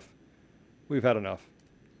had enough. We've had enough.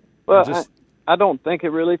 Well, I don't think it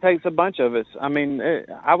really takes a bunch of us. I mean,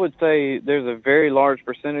 I would say there's a very large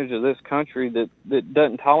percentage of this country that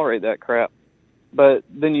doesn't tolerate that crap. But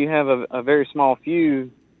then you have a very small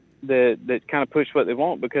few that kind of push what they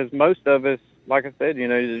want, because most of us, like I said,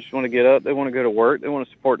 they just want to get up, they want to go to work, they want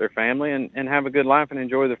to support their family and have a good life and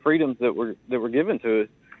enjoy the freedoms that were given to us.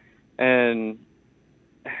 And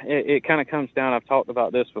it kind of comes down, I've talked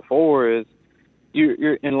about this before, is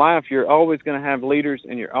you're in life, you're always going to have leaders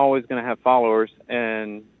and you're always going to have followers,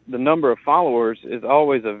 and the number of followers is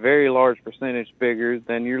always a very large percentage bigger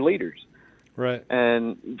than your leaders. Right.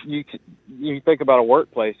 And you think about a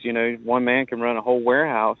workplace, one man can run a whole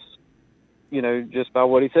warehouse, just by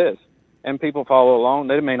what he says. And people follow along.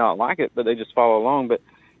 They may not like it, but they just follow along. But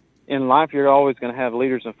in life, you're always going to have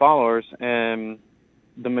leaders and followers, and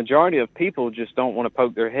the majority of people just don't want to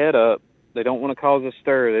poke their head up. They don't want to cause a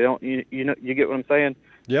stir. They don't. You get what I'm saying?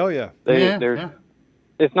 Yeah, yeah.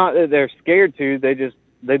 It's not that they're scared to.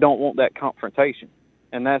 They don't want that confrontation,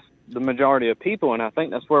 and that's the majority of people. And I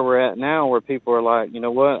think that's where we're at now, where people are like, you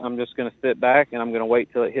know what? I'm just going to sit back and I'm going to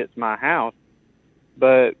wait till it hits my house.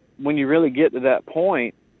 But when you really get to that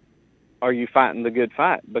point, are you fighting the good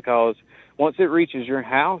fight? Because once it reaches your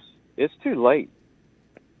house, it's too late.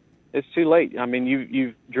 It's too late. I mean,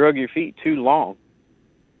 you've drug your feet too long.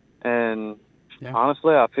 And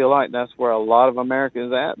honestly, I feel like that's where a lot of America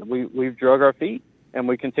is at. We've drug our feet, and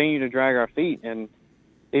we continue to drag our feet. And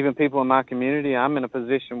even people in my community, I'm in a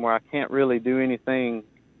position where I can't really do anything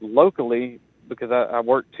locally because I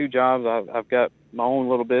work two jobs. I've got my own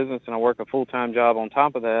little business, and I work a full-time job on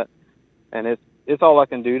top of that. And it's all I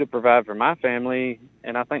can do to provide for my family.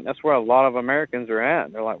 And I think that's where a lot of Americans are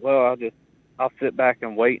at. They're like, well, I'll sit back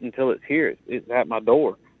and wait until it's here. It's at my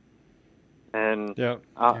door. And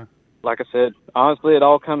like I said, honestly, it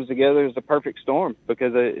all comes together as a perfect storm,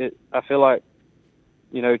 because I feel like,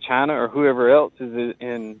 China or whoever else is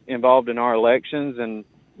involved in our elections and,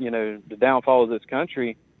 the downfall of this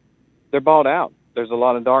country, they're bought out. There's a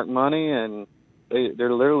lot of dark money, and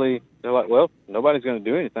they're like, well, nobody's going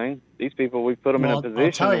to do anything. These people, we put them in a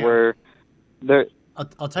position where they're...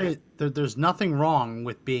 I'll tell you, there's nothing wrong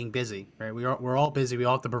with being busy, right? We're all busy. We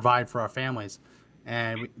all have to provide for our families,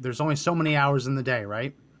 and there's only so many hours in the day,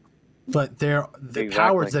 right? But the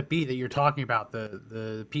powers that be that you're talking about,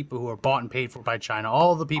 the people who are bought and paid for by China,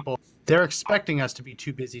 all the people, they're expecting us to be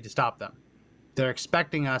too busy to stop them. They're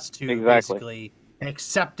expecting us to basically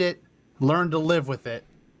accept it, learn to live with it,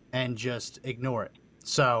 and just ignore it.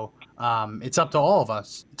 So it's up to all of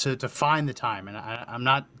us to find the time. And I'm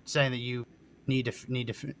not saying that you need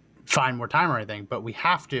to find more time or anything, but we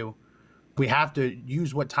have to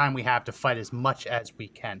use what time we have to fight as much as we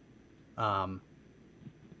can,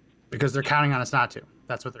 because they're counting on us not to.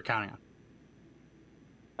 That's what they're counting on.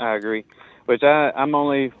 I agree. Which I'm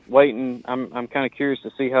only waiting. I'm kind of curious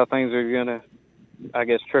to see how things are going to, I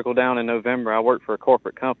guess, trickle down in November. I work for a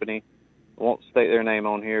corporate company. I won't state their name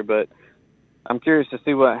on here, but I'm curious to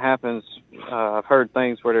see what happens. I've heard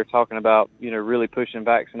things where they're talking about, really pushing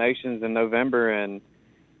vaccinations in November. And,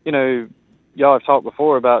 y'all have talked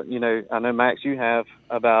before about, I know, Max, you have,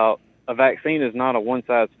 about a vaccine is not a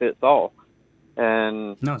one-size-fits-all.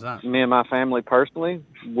 And no, it's not. Me and my family personally,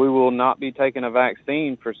 we will not be taking a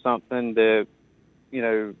vaccine for something that,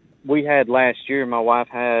 we had last year. My wife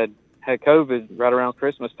had COVID right around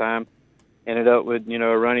Christmas time, ended up with,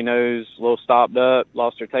 a runny nose, a little stopped up,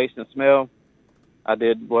 lost her taste and smell. I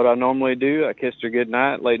did what I normally do. I kissed her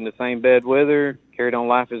goodnight, laid in the same bed with her, carried on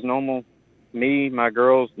life as normal. Me, my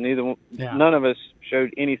girls, none of us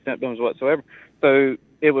showed any symptoms whatsoever. So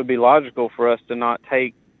it would be logical for us to not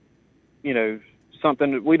take,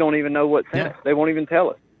 something that we don't even know what's in it. They won't even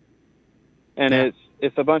tell us. And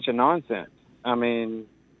it's a bunch of nonsense. I mean,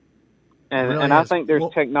 and really and I think there's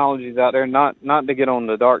technologies out there, not to get on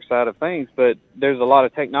the dark side of things, but there's a lot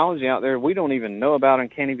of technology out there we don't even know about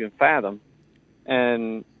and can't even fathom.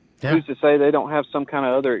 And who's to say they don't have some kind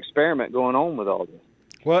of other experiment going on with all this?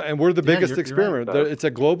 Well, and we're the biggest experiment. You're right. It's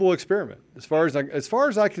a global experiment. As far as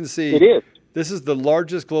I can see, it is. This is the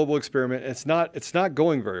largest global experiment. It's not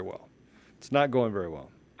going very well. It's not going very well.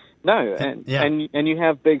 No, and you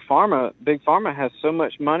have Big Pharma. Big Pharma has so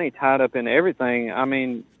much money tied up in everything. I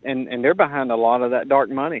mean, and they're behind a lot of that dark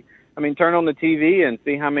money. I mean, turn on the TV and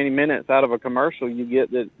see how many minutes out of a commercial you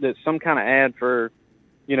get that's some kind of ad for,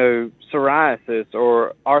 psoriasis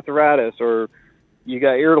or arthritis, or you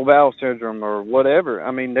got irritable bowel syndrome or whatever.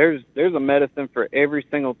 I mean, there's a medicine for every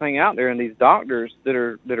single thing out there, and these doctors that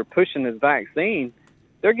are pushing this vaccine,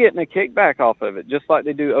 they're getting a kickback off of it, just like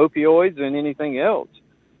they do opioids and anything else.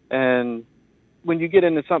 And when you get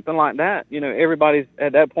into something like that, everybody's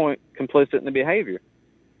at that point complicit in the behavior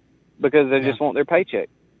because they just want their paycheck.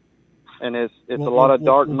 And it's a lot of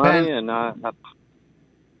dark money. Ben, and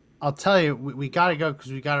I'll tell you, we got to go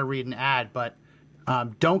because we got to read an ad, but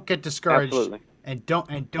don't get discouraged. Absolutely. And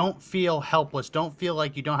don't feel helpless. Don't feel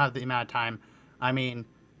like you don't have the amount of time. I mean,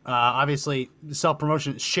 obviously,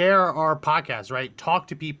 self-promotion. Share our podcast, right? Talk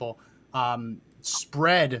to people.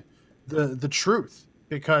 Spread the truth,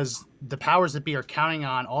 because the powers that be are counting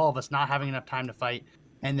on all of us not having enough time to fight,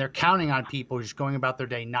 and they're counting on people just going about their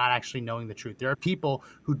day not actually knowing the truth. There are people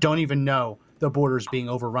who don't even know the border is being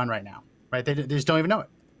overrun right now, right? They just don't even know it,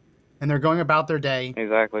 and they're going about their day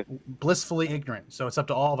exactly blissfully ignorant. So it's up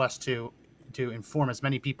to all of us to inform as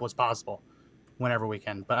many people as possible whenever we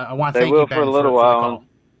can. But I want to thank you, Ben, for a little for the while. call.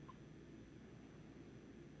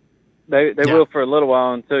 They will for a little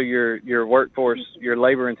while until your workforce, your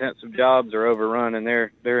labor intensive jobs are overrun and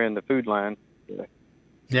they're in the food line.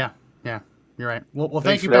 Yeah, you're right. Well,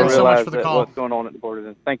 thank you, They'll Ben, so much realize for the that call. what's going on at the border.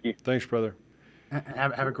 Then thank you. Thanks, brother.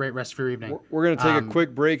 Have a great rest of your evening. We're going to take a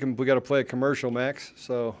quick break, and we got to play a commercial, Max.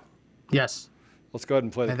 So Yes, let's go ahead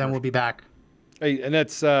and play the and then we'll commercial. be back. Hey, and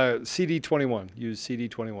that's CD21. Use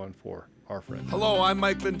CD21 for our friend. Hello, I'm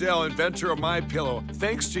Mike Lindell, inventor of MyPillow.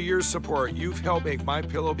 Thanks to your support, you've helped make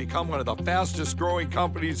MyPillow become one of the fastest growing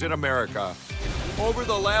companies in America. Over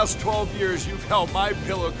the last 12 years, you've helped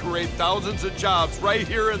MyPillow create thousands of jobs right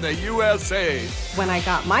here in the USA. When I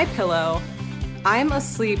got my pillow, I'm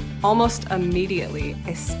asleep almost immediately.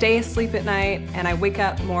 I stay asleep at night and I wake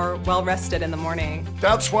up more well-rested in the morning.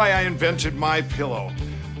 That's why I invented MyPillow.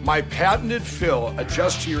 My patented fill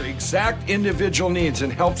adjusts to your exact individual needs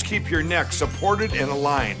and helps keep your neck supported and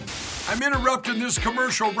aligned. I'm interrupting this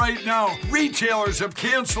commercial right now. Retailers have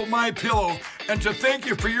canceled MyPillow, and to thank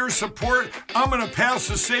you for your support, I'm going to pass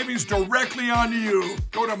the savings directly on to you.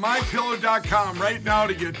 Go to MyPillow.com right now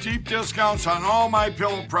to get deep discounts on all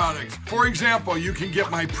MyPillow products. For example, you can get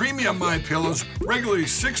my premium MyPillows regularly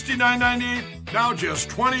 $69.98, now just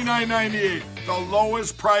 $29.98, the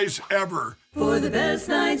lowest price ever. For the best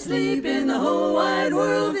night's sleep in the whole wide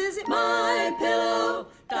world, visit MyPillow.com.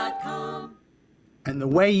 And the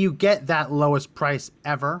way you get that lowest price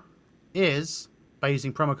ever is by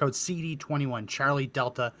using promo code CD21, Charlie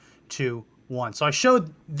Delta 21. So I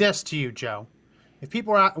showed this to you, Joe. If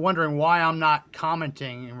people are wondering why I'm not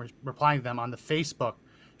commenting and replying to them on the Facebook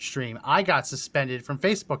stream, I got suspended from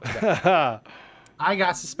Facebook today. I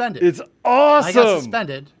got suspended. It's awesome. I got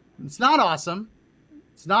suspended. It's not awesome.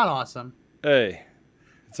 It's not awesome. Hey,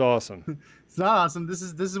 it's awesome. It's not awesome. This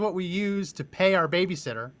is what we use to pay our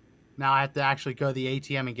babysitter. Now I have to actually go to the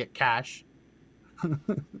ATM and get cash.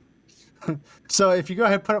 So if you go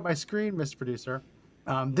ahead and put up my screen, Mr. Producer,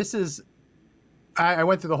 this is, I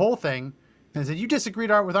went through the whole thing and said, you disagreed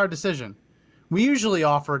with our decision. We usually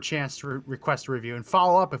offer a chance to request a review and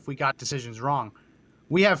follow up if we got decisions wrong.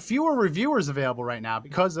 We have fewer reviewers available right now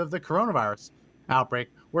because of the coronavirus outbreak.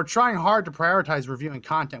 We're trying hard to prioritize reviewing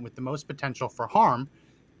content with the most potential for harm.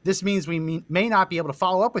 This means we may not be able to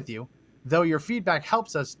follow up with you, though your feedback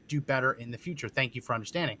helps us do better in the future. Thank you for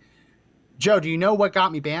understanding. Joe, do you know what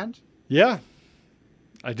got me banned? Yeah,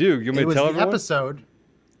 I do. You want me to tell everyone?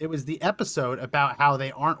 It was the episode about how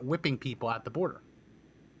they aren't whipping people at the border.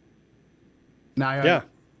 Now, Yeah,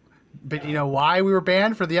 but you know why we were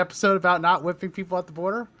banned for the episode about not whipping people at the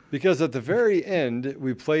border? because at the very end,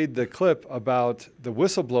 we played the clip about the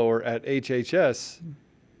whistleblower at HHS,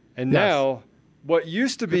 and now what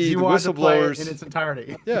used to be You the wanted to play it whistleblowers in its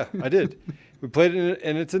entirety. Yeah, I did. We played it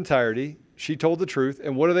in its entirety. She told the truth.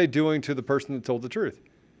 And what are they doing to the person that told the truth?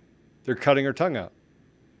 They're cutting her tongue out.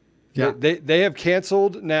 Yeah. They have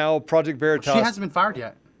canceled now Project Veritas. She hasn't been fired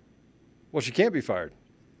yet. Well, she can't be fired.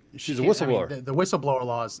 She's a Can't- I mean, whistleblower. the whistleblower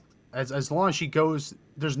laws, as long as she goes,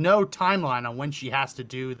 there's no timeline on when she has to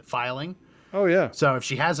do the filing. Oh, yeah. So if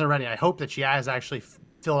she hasn't already, I hope that she has actually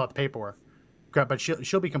filled out the paperwork. But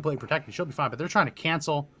she'll be completely protected. She'll be fine. But they're trying to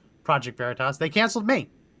cancel Project Veritas. They canceled me.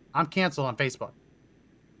 I'm canceled on Facebook.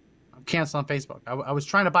 I was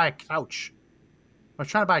trying to buy a couch.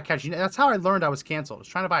 You know, that's how I learned I was canceled. I was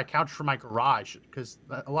trying to buy a couch for my garage because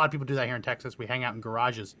a lot of people do that here in Texas. We hang out in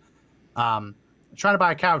garages. Trying to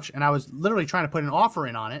buy a couch, and I was literally trying to put an offer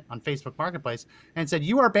in on it on Facebook Marketplace, and it said,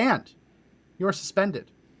 "You are banned. You are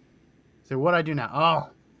suspended." So what do I do now?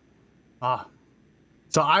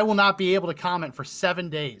 So I will not be able to comment for 7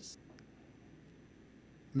 days.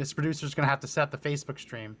 Miss Producer's going to have to set the Facebook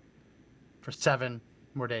stream for 7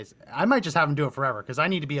 more days. I might just have him do it forever because I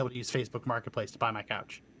need to be able to use Facebook Marketplace to buy my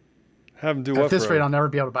couch. Have him do what? At this forever? rate, I'll never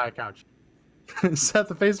be able to buy a couch. Set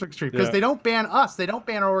the Facebook stream because they don't ban us. They don't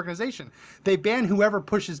ban our organization. They ban whoever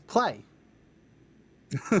pushes play.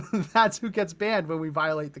 That's who gets banned when we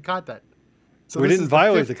violate the content. So we didn't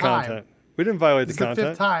violate the time. content. We didn't violate the This is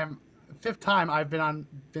content. the fifth time I've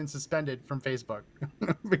been suspended from Facebook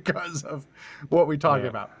because of what we talking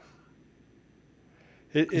about.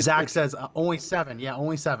 Zach says only 7. Yeah,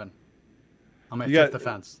 only 7. On my fifth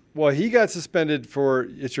offense. Well, he got suspended for.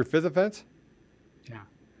 It's your 5th offense. Yeah.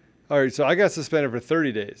 All right, so I got suspended for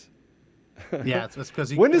 30 days. Yeah, it's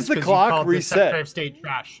because when does the clock reset? Secretary of State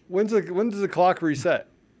trash. When does the clock reset?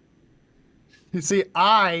 You see,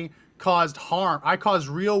 I caused harm. I caused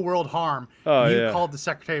real world harm. Oh, you called the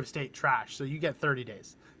Secretary of State trash, so you get 30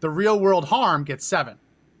 days. The real world harm gets 7.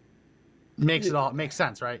 Makes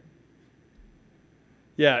sense, right?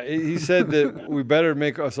 Yeah, he said that we better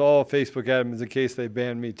make us all Facebook admins in case they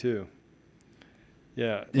ban me too.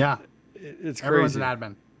 Yeah. Yeah. It's crazy. Everyone's an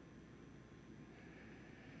admin.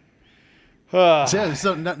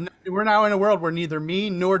 So we're now in a world where neither me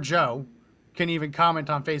nor Joe can even comment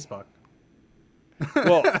on Facebook.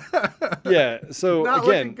 Well, yeah. So Not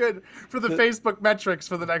again, looking good for the Facebook metrics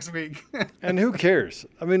for the next week. And who cares?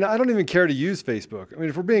 I mean, I don't even care to use Facebook. I mean,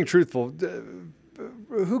 if we're being truthful,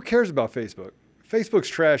 who cares about Facebook? Facebook's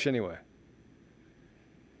trash anyway.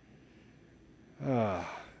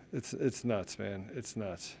 It's nuts, man. It's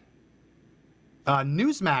nuts.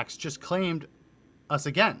 Newsmax just claimed us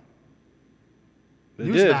again.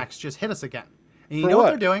 Newsmax just hit us again. And you know what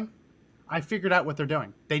they're doing? I figured out what they're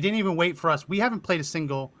doing. They didn't even wait for us. We haven't played a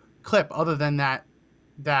single clip other than other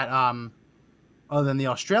than the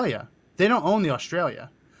Australia. They don't own the Australia.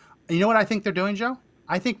 And you know what I think they're doing, Joe?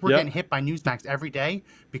 I think we're getting hit by Newsmax every day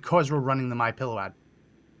because we're running the MyPillow ad.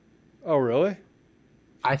 Oh, really?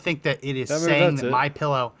 I think that it is saying that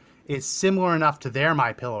MyPillow is similar enough to their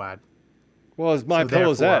MyPillow ad. Well, it's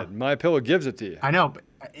MyPillow's ad. MyPillow gives it to you. I know,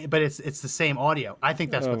 but it's the same audio. I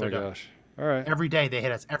think that's what they're doing. Gosh. All right. Every day they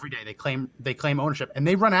hit us. Every day they claim ownership, and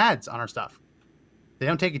they run ads on our stuff. They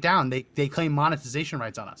don't take it down. They claim monetization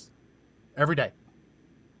rights on us every day.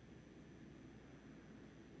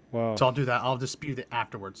 Wow. So I'll do that. I'll dispute it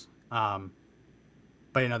afterwards. But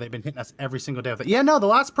they've been hitting us every single day with it. Yeah, no, the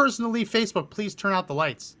last person to leave Facebook, please turn out the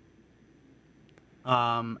lights.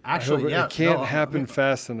 Actually, it can't happen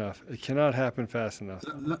fast enough. It cannot happen fast enough.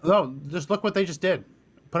 No, just look what they just did.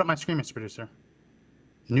 Put up my screen, Mr. Producer.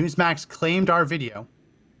 Newsmax claimed our video,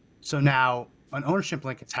 so now an ownership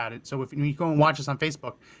link has had it. So if you go and watch us on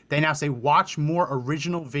Facebook, they now say watch more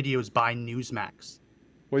original videos by Newsmax.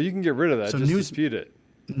 Well, you can get rid of that. So just dispute it.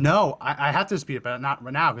 No, I have to dispute it, but not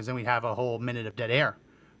right now because then we have a whole minute of dead air.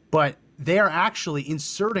 But they are actually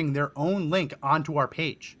inserting their own link onto our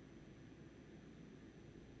page.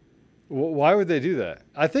 Well, why would they do that?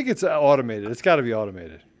 I think it's automated. It's got to be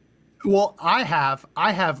automated. Well,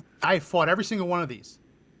 I fought every single one of these.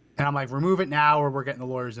 And I'm like, remove it now or we're getting the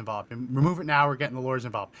lawyers involved. And remove it now or we're getting the lawyers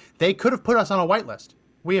involved. They could have put us on a whitelist.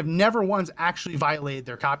 We have never once actually violated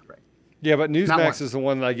their copyright. Yeah, but Newsmax is the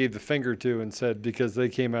one that I gave the finger to and said, because they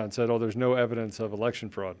came out and said, oh, there's no evidence of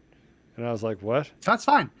election fraud. And I was like, what? That's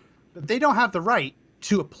fine. But they don't have the right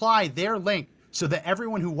to apply their link so that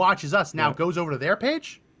everyone who watches us now goes over to their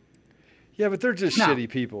page. Yeah, but they're just shitty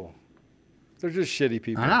people. They're just shitty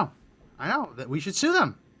people. I know. That we should sue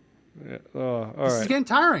them. Yeah. All right. This is getting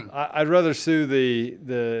tiring. I'd rather sue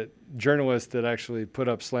the journalist that actually put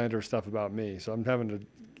up slander stuff about me. So I'm having to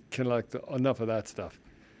collect enough of that stuff.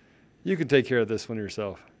 You can take care of this one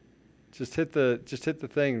yourself. Just hit the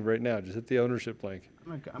thing right now. Just hit the ownership link.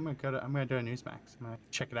 I'm gonna do a Newsmax. I'm gonna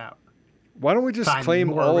check it out. Why don't we just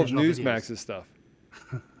claim all of Newsmax's stuff?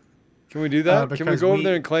 Can we do that? Can we go over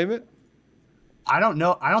there and claim it? I don't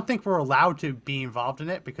know. I don't think we're allowed to be involved in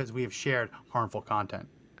it because we have shared harmful content.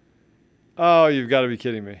 Oh, you've got to be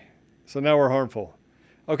kidding me. So now we're harmful.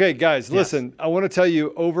 Okay, guys, listen. I want to tell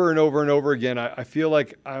you over and over and over again, I feel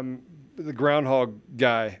like I'm the groundhog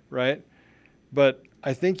guy, right? But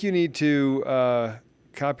I think you need to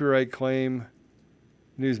copyright claim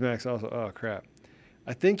Newsmax also. Oh, crap.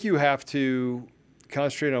 I think you have to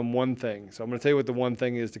concentrate on one thing. So I'm going to tell you what the one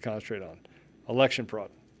thing is to concentrate on. Election fraud.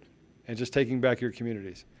 And just taking back your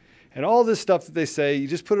communities. And all this stuff that they say, you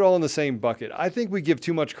just put it all in the same bucket. I think we give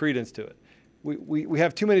too much credence to it. We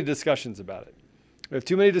have too many discussions about it. We have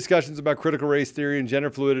too many discussions about critical race theory and gender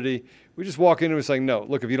fluidity. We just walk in and we're saying, no,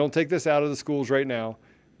 look, if you don't take this out of the schools right now,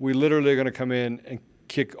 we literally are going to come in and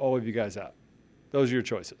kick all of you guys out. Those are your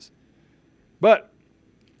choices. But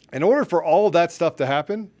In order for all of that stuff to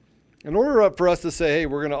happen, in order for us to say, hey,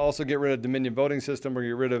 we're going to also get rid of Dominion voting system, we're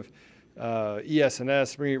going to get rid of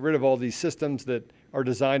ES&S, we're going to get rid of all these systems that are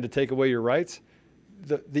designed to take away your rights,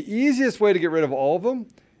 the easiest way to get rid of all of them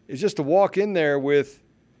is just to walk in there with,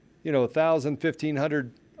 1,000,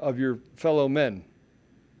 1,500 of your fellow men.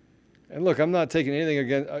 And look, I'm not taking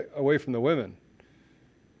anything away from the women,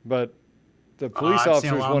 but the police I've officers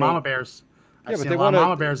seen a lot of want mama bears. Yeah, I've but seen they a lot of wanna-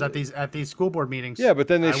 mama bears at these school board meetings. Yeah, but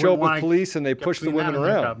then they I show up wouldn't with wanna police and they get push the between them women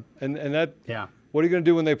and their around. cub. And that, Yeah. what are you going to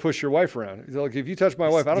do when they push your wife around? He's like, if you touch my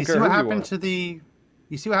wife, I don't you care see who what you happened are. to the?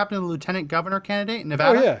 You see what happened to the lieutenant governor candidate in Oh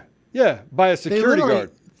Nevada? yeah, by a They security literally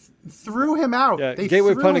guard. threw him out. Yeah, They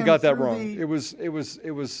Gateway threw Pundit him got that through wrong. the- It was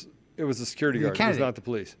the security The guard. It was candidate. not the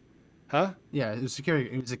police. Huh? Yeah, it was security.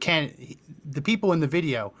 It was a candidate. The people in the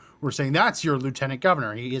video were saying that's your lieutenant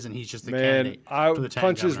governor. He isn't. He's just the Man, candidate. for lieutenant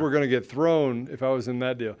punches governor. were going to get thrown if I was in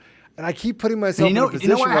that deal. And I keep putting myself you know- in a you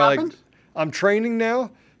know position what where happened? I'm training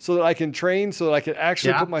now so that I can train, so that I can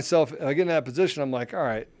actually Yeah. put myself. If I get in that position, I'm like, all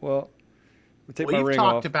right, well, I'll take Well, my you've ring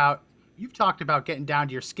talked off. you've talked about getting down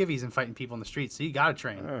to your skivvies and fighting people in the streets. So you got to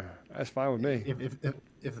train That's fine with me.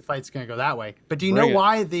 if the fight's going to go that way. But do you Bring know it.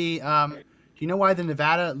 why the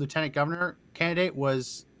Nevada lieutenant governor candidate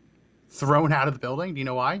was thrown out of the building? Do you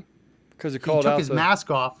know why? Because he He called took out his the,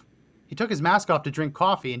 mask off. He took his mask off to drink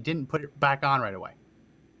coffee and didn't put it back on right away.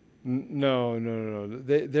 No.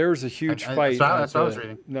 There was a huge fight. That's what I was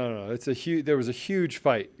reading. No. There was a huge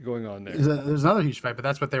fight going on there. There's another huge fight, but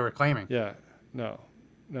that's what they were claiming. Yeah. No.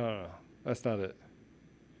 That's not it.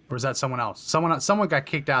 Or was that someone else? Someone got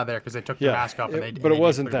kicked out of there because they took their mask off. But it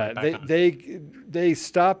wasn't that. They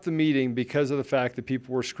stopped the meeting because of the fact that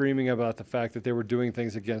people were screaming about the fact that they were doing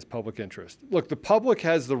things against public interest. Look, the public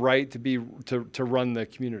has the right to run the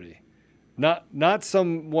community, not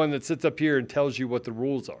someone that sits up here and tells you what the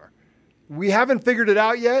rules are. We haven't figured it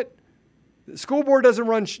out yet. The school board doesn't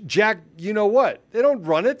run jack. You know what? They don't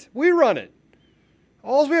run it. We run it.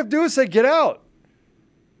 All we have to do is say, get out.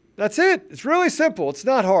 That's it. It's really simple. It's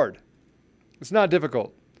not hard. It's not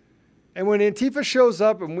difficult. And when Antifa shows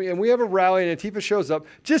up and we have a rally and Antifa shows up,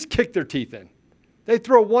 just kick their teeth in. They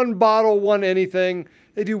throw one bottle, one anything.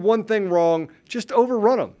 They do one thing wrong. Just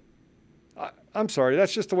overrun them. I'm sorry.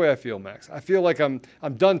 That's just the way I feel, Max. I feel like I'm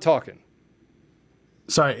done talking.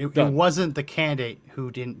 Sorry, it Done. wasn't the candidate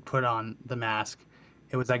who didn't put on the mask.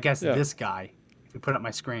 It was, I guess, this guy who put up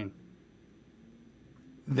my screen.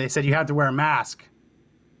 They said you have to wear a mask.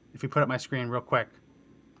 If you put up my screen real quick,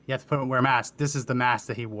 you have to wear a mask. This is the mask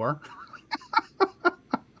that he wore.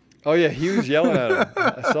 Oh, yeah. He was yelling at him.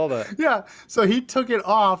 I saw that. Yeah. So he took it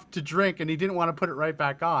off to drink, and he didn't want to put it right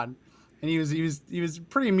back on. And he was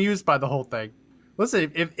pretty amused by the whole thing.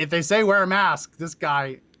 Listen, if they say wear a mask, this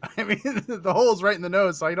guy, I mean, the hole's right in the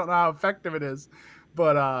nose, so I don't know how effective it is.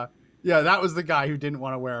 But yeah, that was the guy who didn't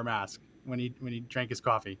want to wear a mask when he drank his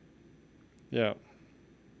coffee. Yeah.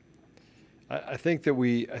 I think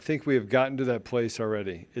we have gotten to that place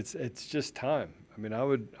already. It's just time. I mean,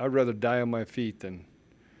 I'd rather die on my feet than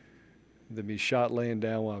be shot laying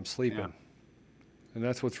down while I'm sleeping. Yeah. And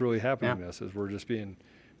that's what's really happening to us is we're going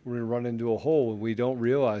to run into a hole and we don't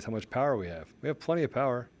realize how much power we have. We have plenty of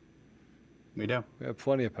power. We do. We have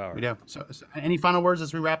plenty of power. We do. So any final words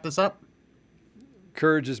as we wrap this up?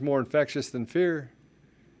 Courage is more infectious than fear.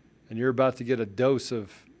 And you're about to get a dose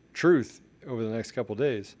of truth over the next couple of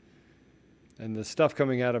days. And the stuff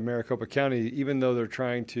coming out of Maricopa County, even though they're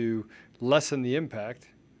trying to lessen the impact,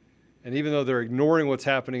 and even though they're ignoring what's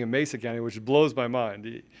happening in Mesa County, which blows my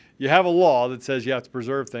mind. You have a law that says you have to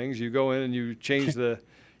preserve things. You go in and you change the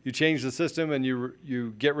system and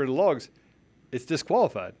you get rid of logs. It's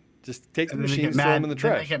disqualified. Just take the machines, throw them in the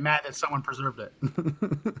trash. Then they get mad that someone preserved it.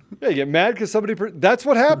 Yeah, you get mad because somebody. That's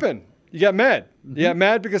what happened. You got mad. You got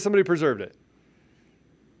mad because somebody preserved it.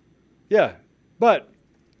 Yeah, but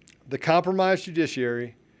the compromised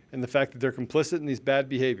judiciary and the fact that they're complicit in these bad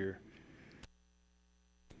behavior.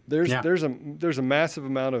 There's a massive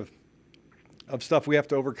amount of stuff we have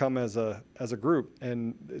to overcome as a group,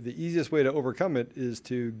 and the easiest way to overcome it is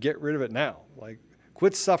to get rid of it now. Like,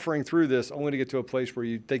 quit suffering through this only to get to a place where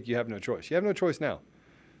you think you have no choice. You have no choice now.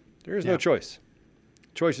 There is no choice.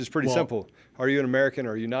 Choice is pretty simple. Are you an American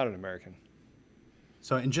or are you not an American?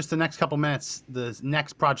 So in just the next couple minutes, the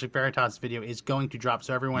next Project Veritas video is going to drop.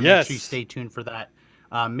 So everyone, make sure you stay tuned for that.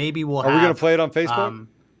 Maybe we'll have. Are we going to play it on Facebook?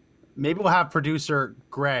 Maybe we'll have producer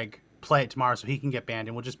Greg play it tomorrow so he can get banned,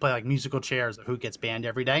 and we'll just play like musical chairs of who gets banned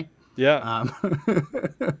every day. Yeah.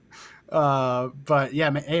 But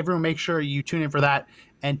yeah, everyone make sure you tune in for that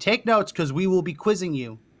and take notes because we will be quizzing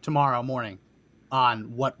you tomorrow morning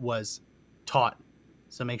on what was taught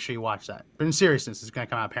So make sure you watch that. But in seriousness, it's going to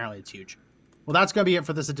come out. Apparently, it's huge. Well, that's going to be it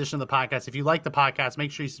for this edition of the podcast. If you like the podcast,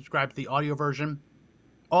 make sure you subscribe to the audio version.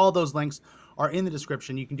 All those links are in the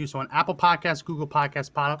description. You can do so on Apple Podcasts, Google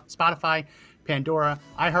Podcasts, Spotify, Pandora,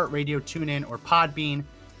 iHeartRadio, TuneIn, or Podbean.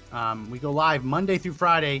 We go live Monday through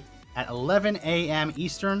Friday at 11 a.m.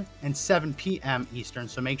 Eastern and 7 p.m. Eastern.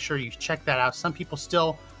 So make sure you check that out. Some people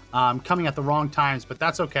still coming at the wrong times, but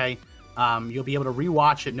that's okay. You'll be able to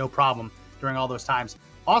rewatch it, no problem, during all those times.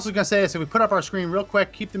 Also going to say this, if we put up our screen real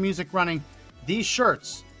quick, keep the music running. These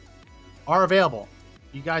shirts are available.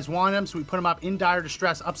 You guys want them, so we put them up in dire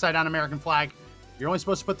distress, upside down American flag. You're only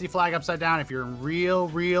supposed to put the flag upside down if you're in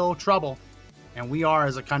real trouble, and we are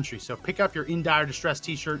as a country. So pick up your in dire distress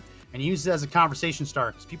t-shirt and use it as a conversation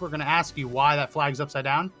starter, because people are going to ask you why that flag's upside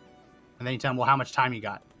down, and then you tell them, well, how much time you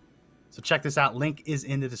got. So check this out. Link is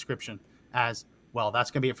in the description as well.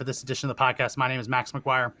 That's going to be it for this edition of the podcast. My name is Max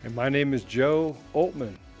McGuire. And my name is Joe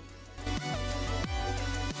Oltmann.